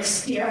bed and like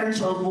stare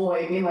into a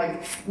void, being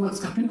like, what's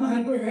going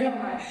on? Where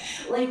am I?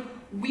 Like,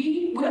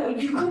 you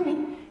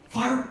couldn't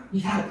fart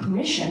without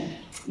permission.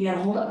 You had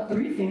to hold up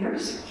 3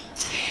 fingers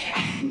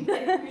and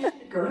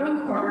go to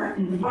a corner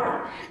and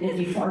fart. And if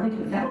you farted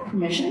without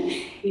permission,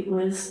 it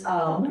was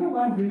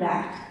 101 rude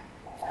act.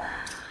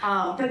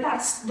 But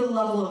that's the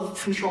level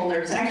of control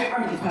there is. I can't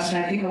remember the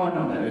question. I think I want to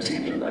know the answer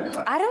to that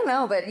question. I don't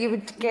know, but you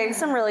gave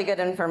some really good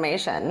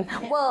information.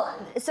 Well,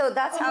 so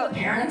that's how the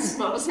parents,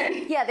 what was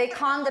it? Yeah, they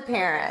con the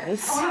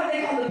parents. Oh, how do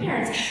they call the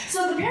parents?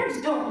 So the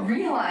parents don't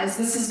realize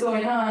this is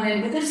going on,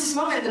 and there's this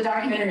moment in the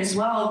documentary as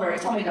well where I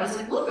told me, I was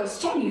like, look, I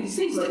was telling you these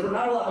things, like we're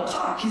not allowed to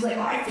talk. He's like,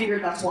 well, I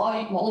figured that's while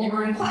you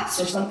were in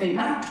class or something,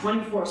 not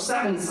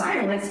 24/7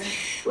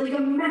 silence. Like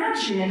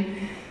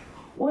imagine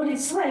what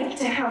it's like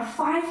to have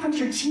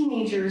 500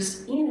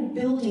 teenagers in a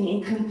building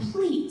in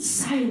complete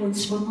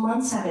silence for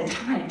months at a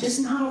time,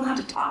 just not allowed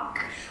to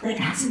talk. Like,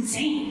 that's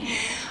insane.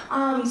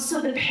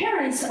 So the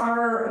parents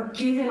are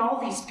given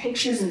all these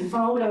pictures and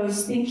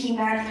photos thinking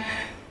that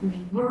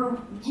we're,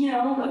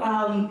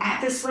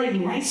 at this like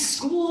nice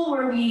school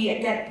where we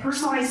get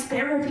personalized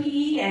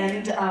therapy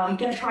and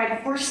get to ride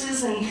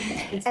horses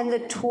and the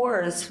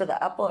tours for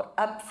the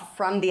up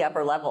from the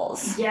upper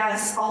levels.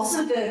 Yes.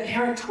 Also, the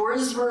parent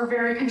tours were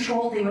very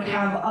controlled. They would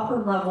have upper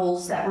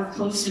levels that were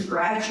close to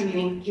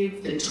graduating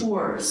give the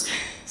tours.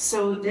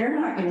 So they're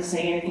not going to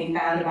say anything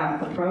bad about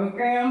the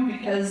program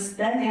because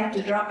then they have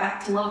to drop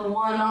back to level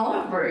 1 all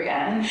over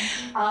again.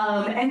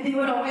 And they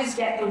would always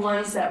get the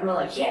ones that were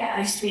like, yeah,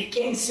 I used to be a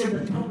gangster,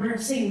 but the program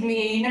saved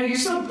me. You're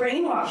so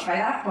brainwashed by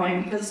that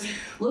point because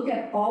look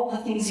at all the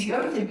things you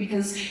go through,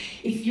 because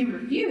if you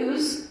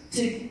refuse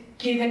to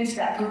give into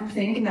that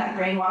groupthink and that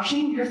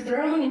brainwashing, you're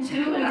thrown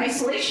into an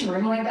isolation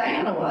room like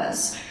Diana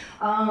was.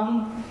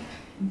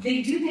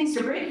 They do things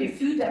to break you,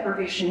 food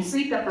deprivation,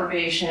 sleep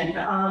deprivation.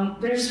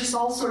 There's just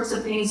all sorts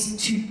of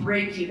things to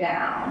break you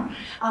down.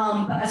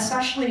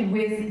 Especially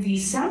with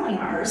these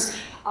seminars,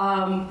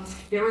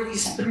 there were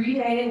these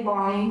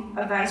 3-day-long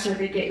events where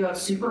they'd get you up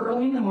super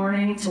early in the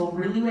morning until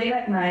really late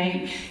at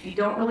night. You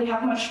don't really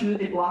have much food.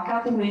 They block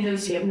out the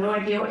windows. You have no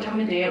idea what time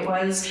of day it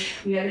was.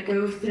 We had to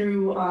go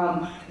through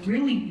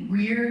really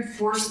weird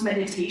forced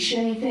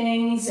meditation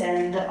things.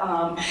 And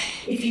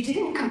if you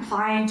didn't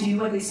comply and do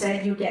what they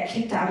said, you'd get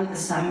kicked out of the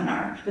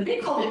seminar. But they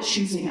called it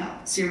choosing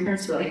out. So your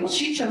parents were like, well,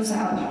 she chose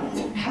out.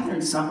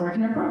 Katherine's not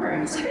working her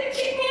program. It's like, they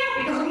kicked me out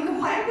because I'm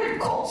compliant with their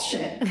cult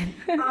shit.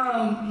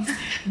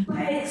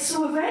 But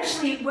so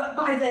eventually,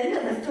 by the end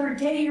of the 3rd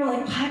day, you're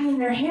like patting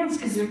their hands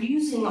because they're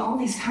using all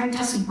these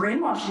time-tested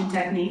brainwashing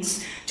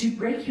techniques to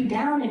break you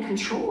down and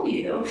control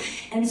you.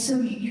 And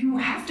so you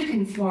have to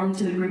conform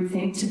to the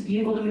groupthink to be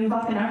able to move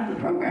up and out of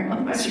the program.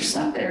 Otherwise, you're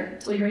stuck there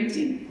until you're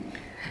 18.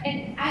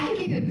 And I can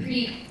give you a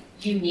pretty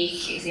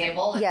unique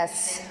example.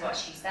 Yes. What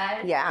she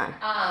said. Yeah.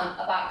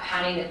 About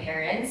conning the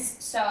parents.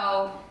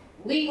 So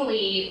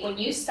legally, when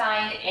you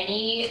sign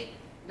any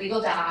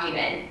legal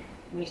document,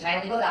 you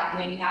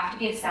have to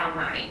be of sound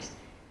mind.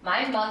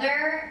 My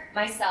mother,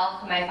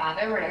 myself, and my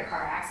father were in a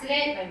car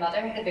accident. My mother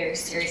had a very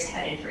serious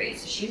head injury,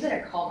 so she was in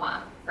a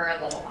coma for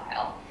a little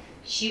while.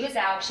 She was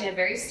out, she had a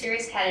very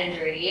serious head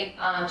injury.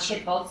 She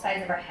had both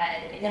sides of her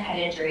head in a head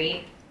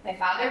injury. My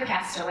father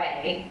passed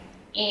away,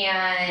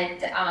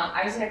 and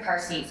I was in a car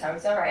seat, so I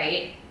was all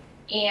right.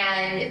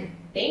 And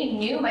they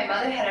knew my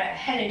mother had a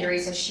head injury,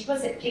 so she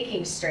wasn't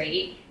kicking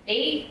straight.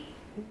 They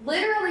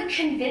literally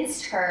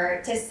convinced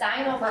her to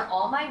sign over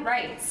all my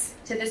rights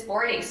to this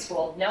boarding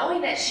school,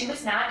 knowing that she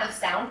was not of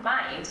sound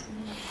mind,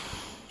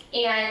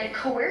 and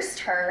coerced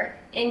her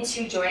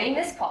into joining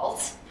this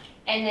cult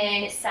and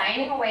then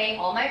signing away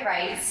all my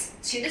rights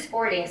to this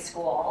boarding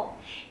school.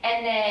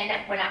 And then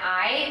when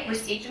I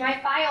received my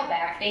file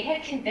back, they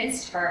had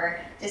convinced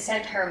her to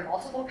send her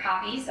multiple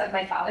copies of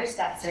my father's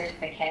death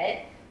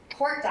certificate,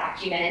 court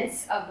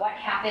documents of what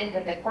happened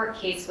in the court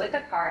case with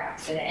the car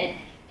accident.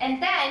 And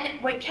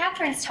then, what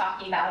Katherine's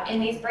talking about in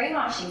these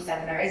brainwashing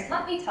seminars,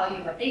 let me tell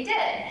you what they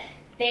did.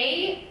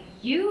 They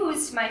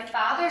used my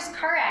father's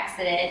car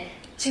accident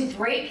to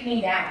break me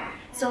down.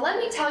 So let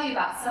me tell you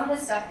about some of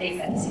the stuff they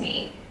said to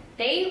me.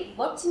 They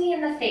looked me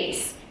in the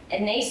face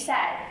and they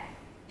said,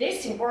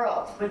 this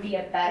world would be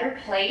a better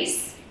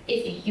place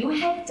if you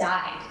had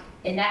died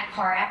in that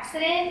car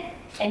accident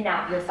and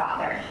not your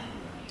father.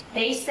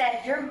 They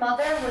said your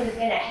mother would have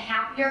been a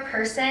happier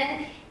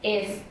person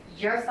if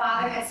your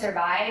father had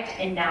survived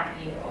and not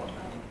you.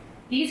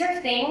 These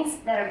are things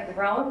that a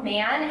grown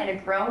man and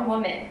a grown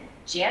woman,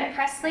 Jan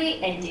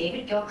Presley and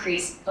David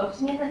Gilcrease,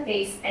 looked me in the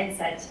face and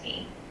said to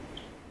me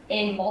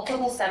in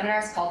multiple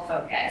seminars called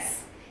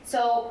Focus.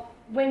 So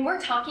when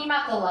we're talking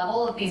about the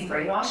level of these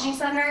brainwashing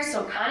seminars,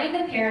 so conning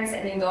the parents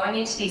and then going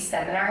into these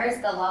seminars,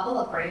 the level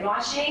of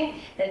brainwashing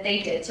that they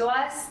did to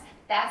us,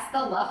 that's the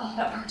level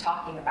that we're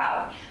talking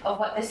about of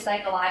what this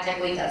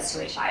psychologically does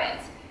to a child.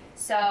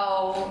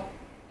 So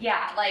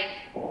Yeah, like,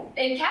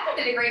 and Catherine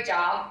did a great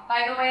job,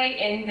 by the way,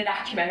 in the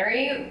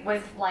documentary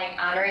with like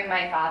honoring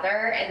my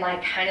father and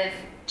like kind of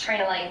trying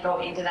to like go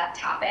into that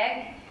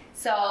topic.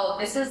 So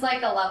this is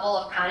like the level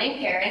of conning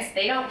parents.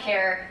 They don't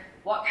care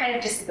what kind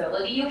of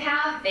disability you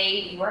have.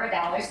 You are a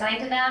dollar sign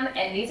to them,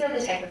 and these are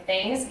the type of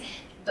things.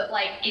 But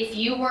like, if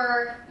you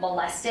were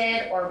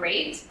molested or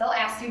raped, they'll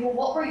ask you, well,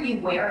 what were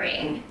you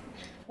wearing?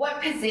 What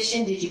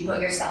position did you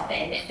put yourself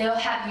in? They'll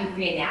have you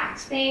reenact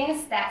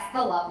things. That's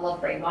the level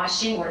of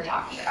brainwashing we're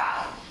talking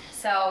about.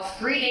 So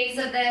 3 days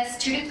of this,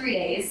 2 to 3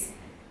 days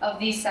of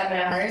these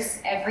seminars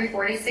every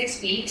 4 to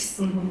 6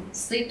 weeks.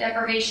 Sleep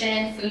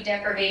deprivation, food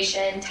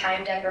deprivation,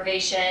 time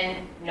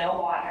deprivation, no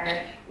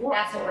water.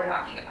 That's what we're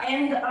talking about.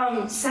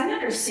 And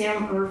Senator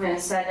Sam Ervin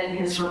said in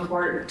his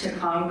report to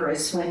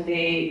Congress when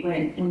they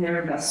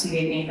were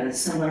investigating a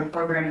similar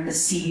program in the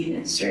seed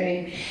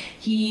industry,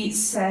 he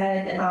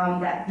said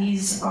that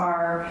these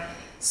are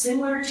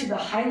similar to the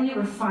highly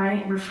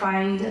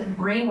refined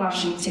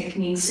brainwashing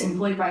techniques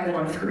employed by the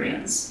North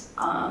Koreans.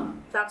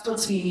 That's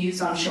what's being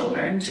used on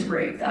children to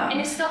break them. And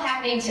it's still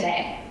happening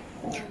today.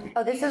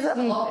 Oh, this is a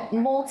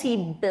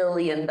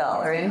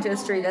multi-billion-dollar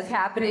industry that's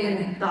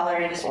happening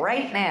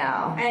right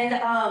now.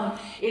 And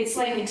it's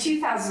like in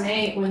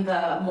 2008 when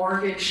the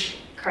mortgage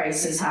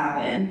crisis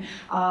happened.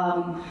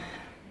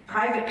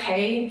 Private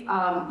pay,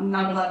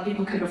 not a lot of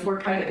people could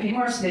afford private pay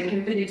more, so they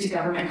pivoted to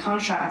government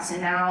contracts,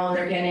 and now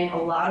they're getting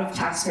a lot of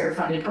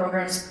taxpayer-funded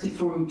programs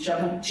through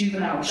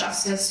juvenile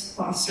justice,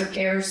 foster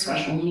care,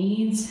 special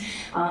needs.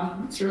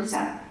 It's really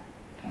sad.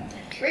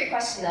 Great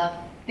question, though.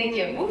 Thank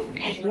you.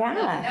 Yeah.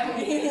 That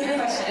was a good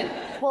question.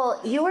 Well,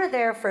 you were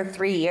there for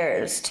 3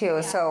 years,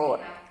 too,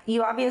 so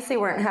you obviously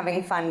weren't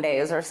having fun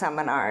days or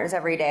seminars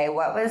every day.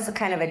 What was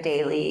kind of a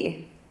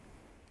daily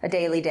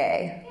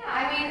day? Yeah,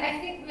 I mean, I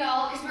think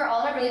because we were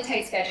all on a really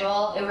tight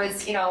schedule, it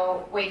was,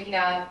 waking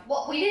up.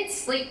 Well, we didn't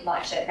sleep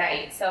much at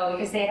night, so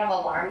because they'd have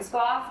alarms go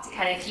off to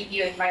kind of keep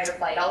you in fight or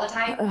flight all the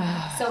time.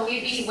 So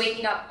we'd be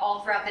waking up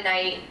all throughout the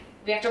night.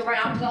 We have to run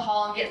out to the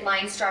hall and get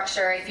line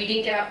structure. If you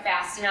didn't get up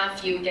fast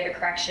enough, you would get a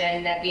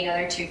correction. That'd be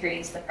another 2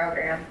 grades to the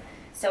program.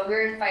 So we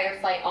were in fight or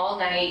flight all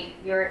night.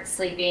 We weren't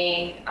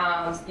sleeping.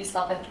 We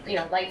slept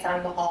with, lights on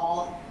in the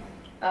hall.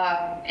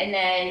 And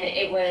then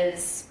it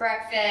was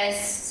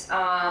breakfast.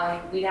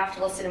 We'd have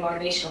to listen to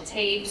motivational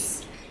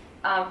tapes.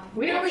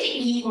 We only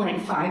eat in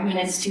like 5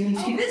 minutes too. And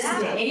to this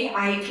day,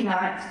 I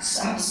cannot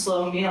have a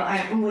slow meal.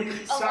 I'm like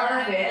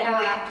starving.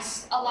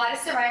 A lot of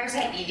survivors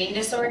have eating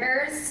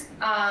disorders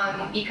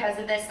because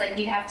of this. Like,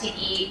 you'd have to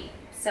eat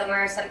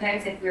somewhere.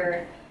 Sometimes if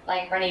you're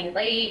like running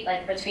late,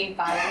 like between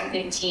 5 and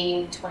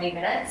 15, 20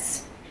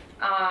 minutes.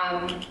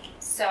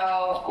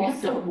 So we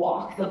have to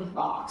walk the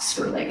box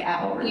for like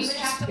hours. We would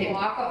have to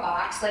walk a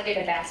box like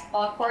in a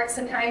basketball court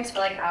sometimes for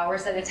like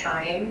hours at a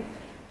time.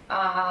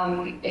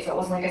 If it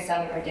wasn't like a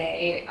seminar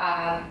day,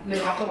 we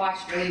would have to watch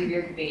really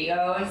weird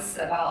videos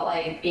about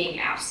like being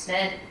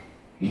abstinent,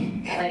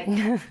 like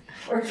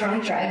or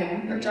drunk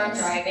driving.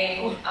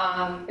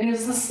 And it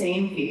was the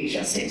same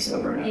VHS tapes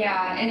over and over.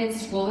 Yeah, and in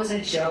school was a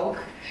joke.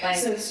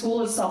 So school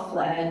was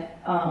self-led.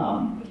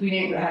 We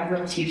didn't have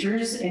real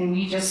teachers, and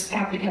we just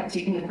kept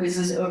taking the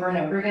quizzes over and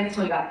over again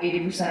until we got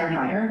 80% or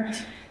higher.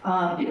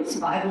 It was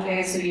Bible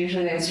day, so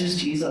usually the answer is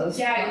Jesus.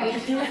 Yeah,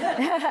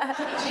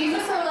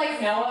 Jesus or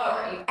like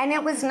Noah. And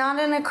it was not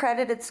an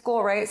accredited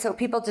school, right? So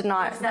people did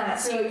not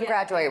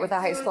graduate with a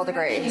high school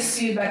degree. He was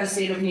sued by the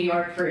state of New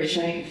York for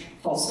issuing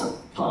false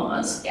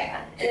diplomas.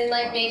 Yeah, and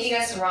like making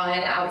us run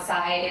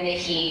outside in the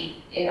heat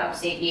in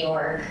upstate New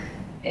York,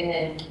 and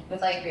then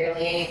with like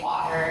barely any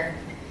water.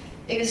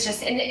 It was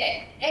just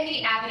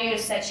any avenue to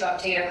set you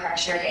up to get a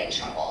correction or get in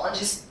trouble, and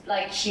just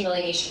like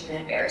humiliation and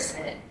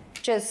embarrassment.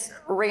 Just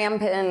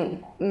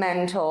rampant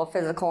mental,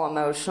 physical,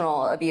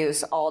 emotional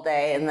abuse all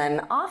day, and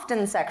then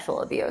often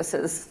sexual abuse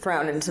is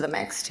thrown into the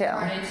mix too.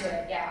 Thrown into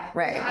it, yeah.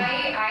 Right.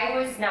 I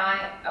was not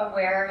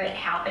aware of it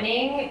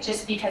happening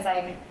just because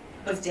I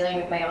was dealing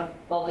with my own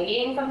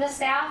bullying from the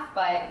staff,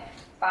 but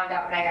found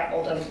out when I got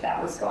older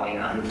that was going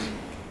on.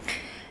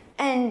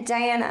 And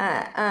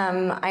Diana,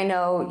 I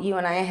know you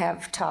and I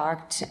have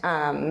talked.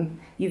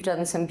 You've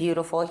done some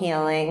beautiful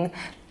healing.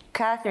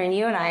 Katherine,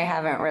 you and I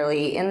haven't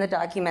really, in the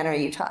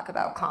documentary you talk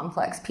about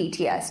complex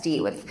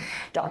PTSD with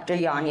Dr.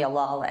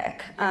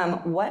 Diana-Nowak.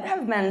 What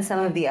have been some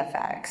of the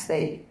effects?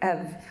 They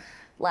have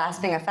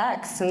lasting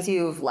effects since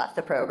you've left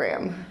the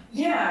program.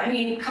 Yeah, I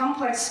mean,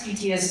 complex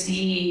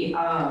PTSD,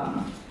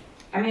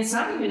 it's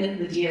not even in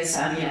the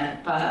DSM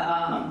yet,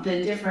 but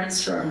the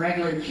difference from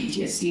regular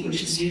PTSD,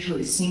 which is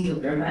usually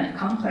singular event,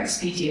 complex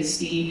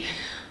PTSD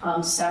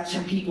stems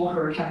from people who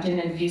are kept in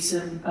an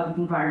abusive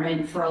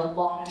environment for a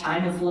long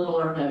time with little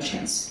or no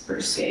chance for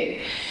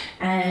escape.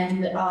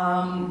 And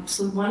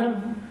so one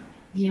of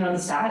the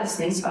saddest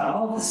things about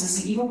all of this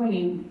is even when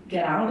you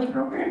get out of the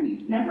program,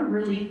 you never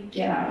really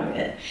get out of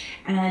it.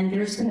 And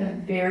there's been a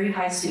very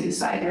high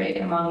suicide rate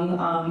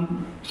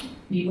among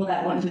people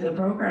that went through the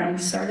program. We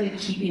started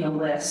keeping a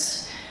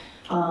list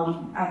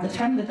At the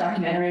time of the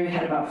documentary, we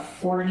had about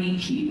 40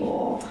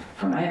 people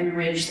from Ivy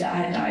Ridge that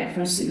had died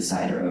from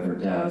suicide or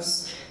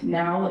overdose.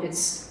 Now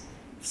it's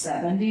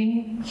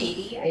 70,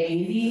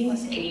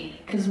 80,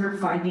 because we're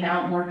finding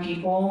out more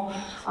people.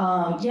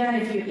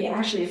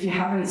 If you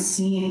haven't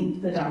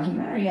seen the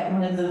documentary yet,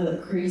 one of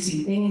the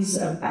crazy things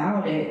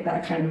about it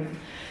that kind of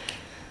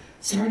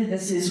started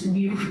this is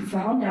we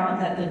found out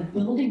that the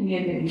building we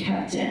had been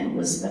kept in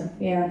was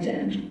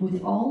abandoned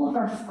with all of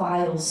our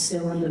files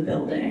still in the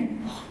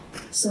building.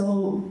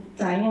 So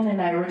Diane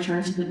and I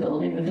returned to the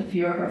building with a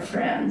few of our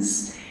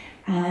friends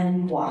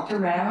and walked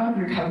around,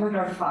 recovered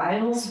our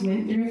files,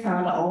 went through,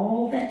 found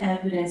all the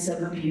evidence of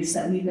abuse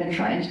that we've been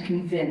trying to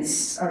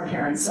convince our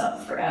parents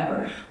of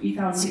forever. We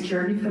found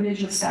security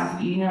footage of staff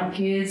beating up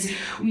kids.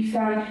 We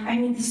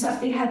found, the stuff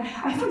they had,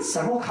 I found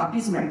several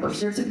copies of my birth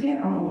certificate.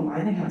 I don't know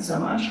why they had so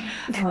much.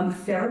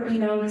 Therapy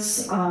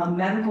notes,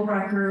 medical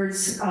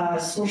records,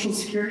 social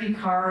security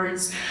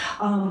cards.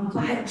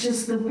 But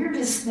just the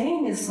weirdest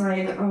thing is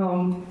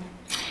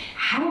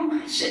how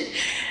much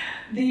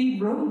they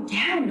wrote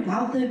down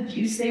about the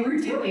abuse they were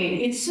doing.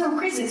 It's so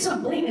crazy, it's so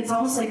blatant. It's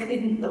almost like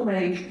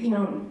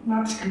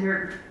not to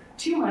compare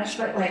too much,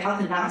 but like how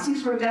the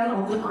Nazis wrote down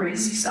all the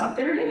crazy stuff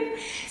they were doing.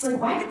 It's like,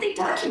 why did they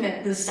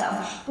document this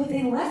stuff? But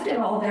they left it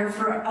all there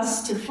for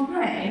us to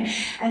find.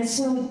 And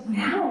so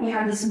now we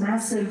have this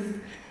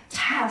massive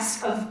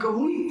task of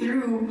going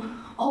through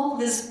all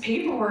this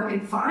paperwork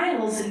and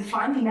files and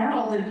finding out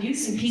all the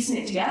abuse and piecing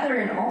it together,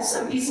 and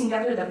also piecing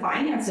together the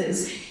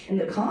finances and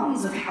the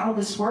cons of how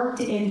this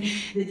worked and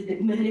the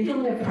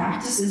manipulative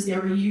practices they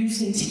were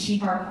using to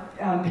keep our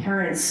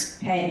parents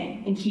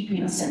paying and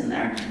keeping us in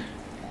there.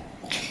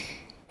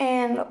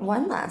 And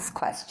one last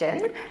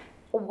question.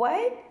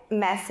 What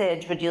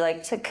message would you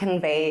like to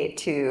convey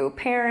to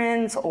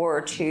parents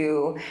or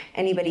to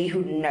anybody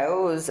who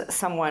knows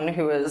someone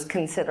who is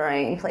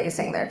considering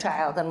placing their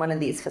child in one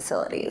of these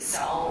facilities?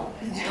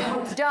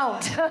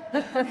 Don't.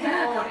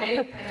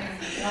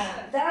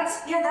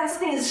 That's the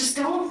thing, is just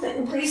don't,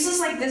 places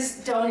like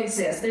this don't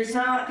exist. There's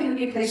not going to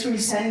be a place where you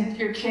send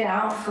your kid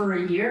out for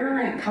a year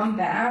and come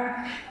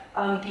back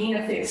being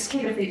a fixed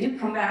kid. If they do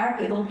come back,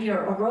 it'll be a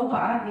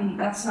robot, and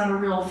that's not a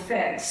real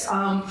fix.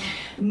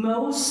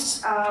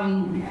 Most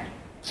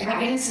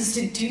guidance is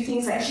to do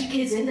things that keep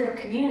kids in their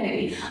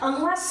community,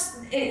 unless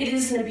it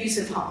is an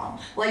abusive home,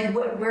 like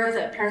where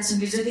the parents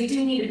abusive. They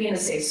do need to be in a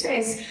safe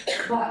space,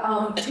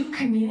 but do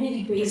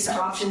community-based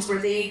options where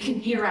they can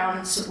be around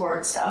and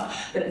support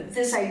stuff. But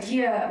this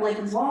idea,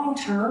 like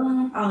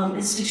long-term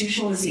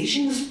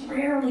institutionalization, is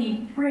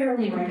rarely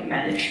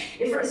recommended.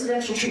 If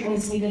residential treatment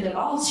is needed at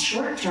all, it's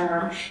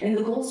short-term, and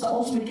the goal is to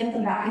ultimately get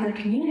them back in their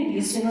community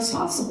as soon as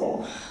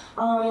possible.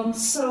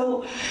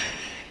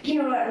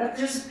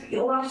 There's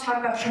a lot of talk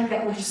about trying to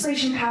get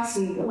legislation passed,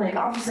 and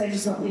obviously I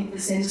just don't think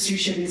this industry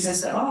should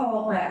exist at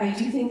all, but I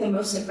do think the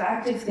most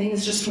effective thing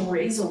is just to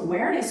raise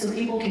awareness so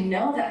people can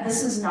know that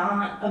this is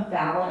not a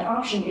valid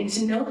option, and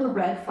to know the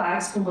red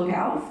flags to look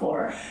out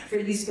for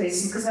these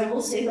places, because I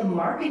will say the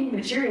marketing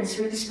materials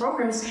for these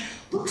programs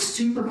look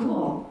super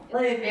cool.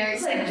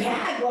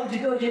 I'd love to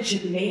go to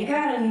Jamaica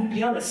and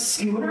be on a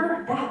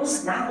scooter. That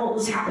was not what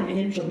was happening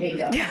in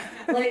Jamaica.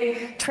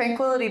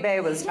 Tranquility Bay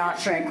was not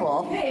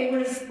tranquil. It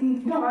was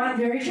not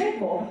very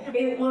tranquil.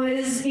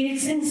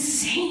 It's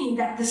insane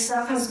that this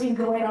stuff has been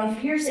going on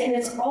for years, and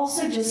it's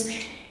also just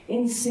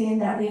insane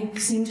that they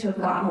seem to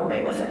have gotten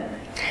away with it.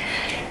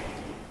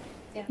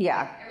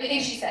 Yeah. Everything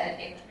she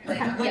said,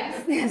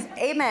 yes. Yes,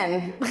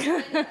 amen.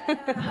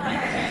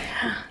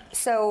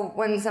 So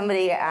when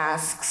somebody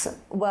asks,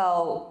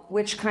 well,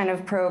 which kind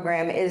of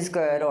program is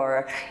good,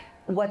 or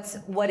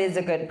what is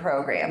a good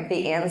program?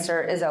 The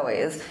answer is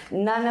always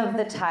none of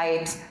the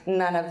types,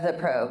 none of the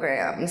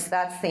programs.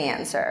 That's the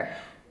answer,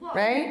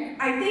 right?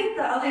 I think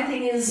the other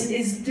thing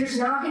is there's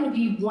not going to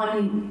be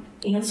one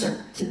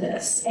answer to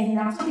this, and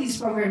that's what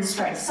these programs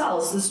try to sell,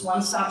 is this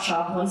one-stop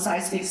shop,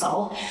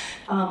 one-size-fits-all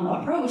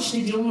approach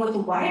to dealing with a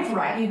wide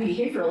variety of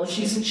behavioral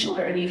issues in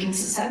children. You can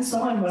send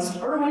someone who has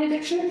heroin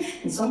addiction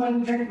and someone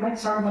who drinks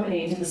Mixar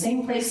lemonade to the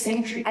same place,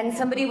 same treatment. And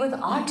somebody with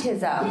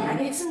autism. Yeah,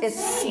 it's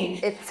insane.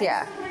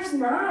 There's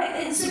not,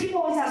 and so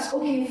people always ask,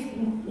 okay,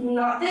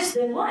 not this,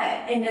 then what?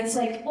 And it's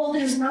like, well,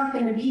 there's not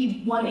going to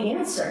be one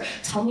answer.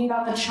 Tell me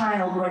about the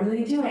child. What are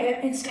they doing?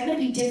 It's going to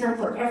be different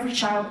for every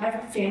child,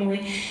 every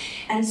family.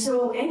 And so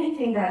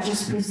anything that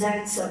just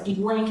presents a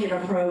blanket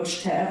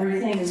approach to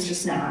everything is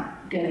just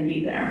not going to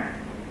be there.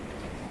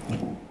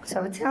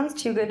 So it sounds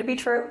too good to be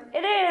true.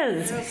 It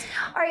is.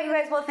 All right, you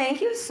guys. Well, thank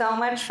you so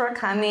much for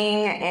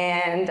coming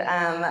and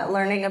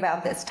learning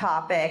about this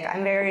topic.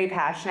 I'm very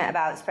passionate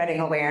about spreading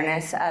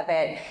awareness of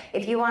it.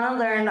 If you want to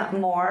learn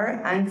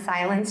more,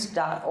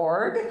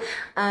 unsilenced.org.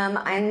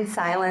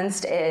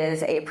 Unsilenced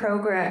is a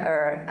program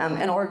or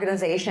an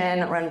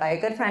organization run by a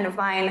good friend of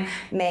mine,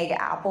 Meg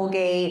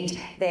Applegate.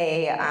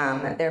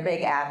 They're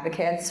big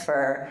advocates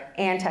for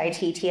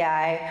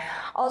anti-TTI.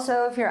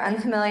 Also, if you're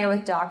unfamiliar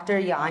with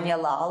Dr.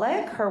 Janja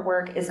Lalich, Her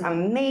work is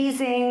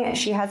amazing.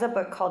 She has a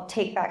book called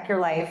Take Back Your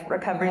Life,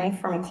 Recovering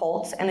from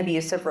Cults and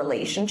Abusive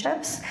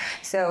Relationships.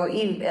 So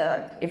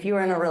if you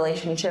are in a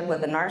relationship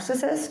with a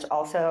narcissist,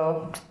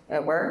 also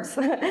it works.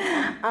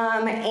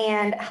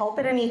 And Help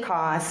at Any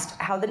Cost,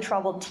 How the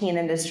Troubled Teen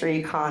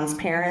Industry Cons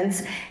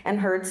Parents and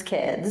Hurts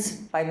Kids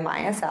by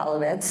Maya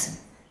Salovitz.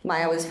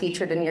 Maya was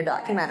featured in your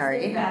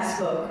documentary. The best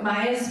book.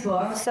 Maya's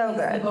book. So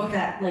good. The book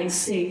that like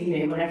saved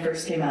me when I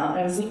first came out.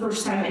 It was the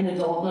first time an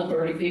adult and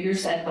authority figure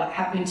said what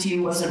happened to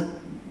you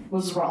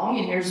was wrong,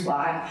 and here's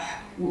why.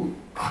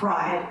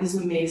 Cry. It is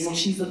amazing.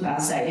 She's the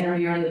best. I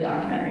interview her in the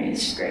documentary, and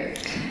she's great.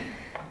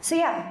 So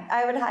yeah,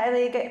 I would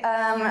highly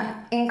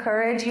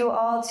encourage you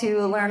all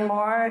to learn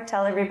more,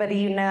 tell everybody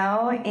you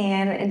know,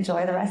 and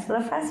enjoy the rest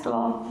of the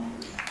festival.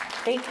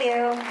 Thank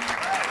you.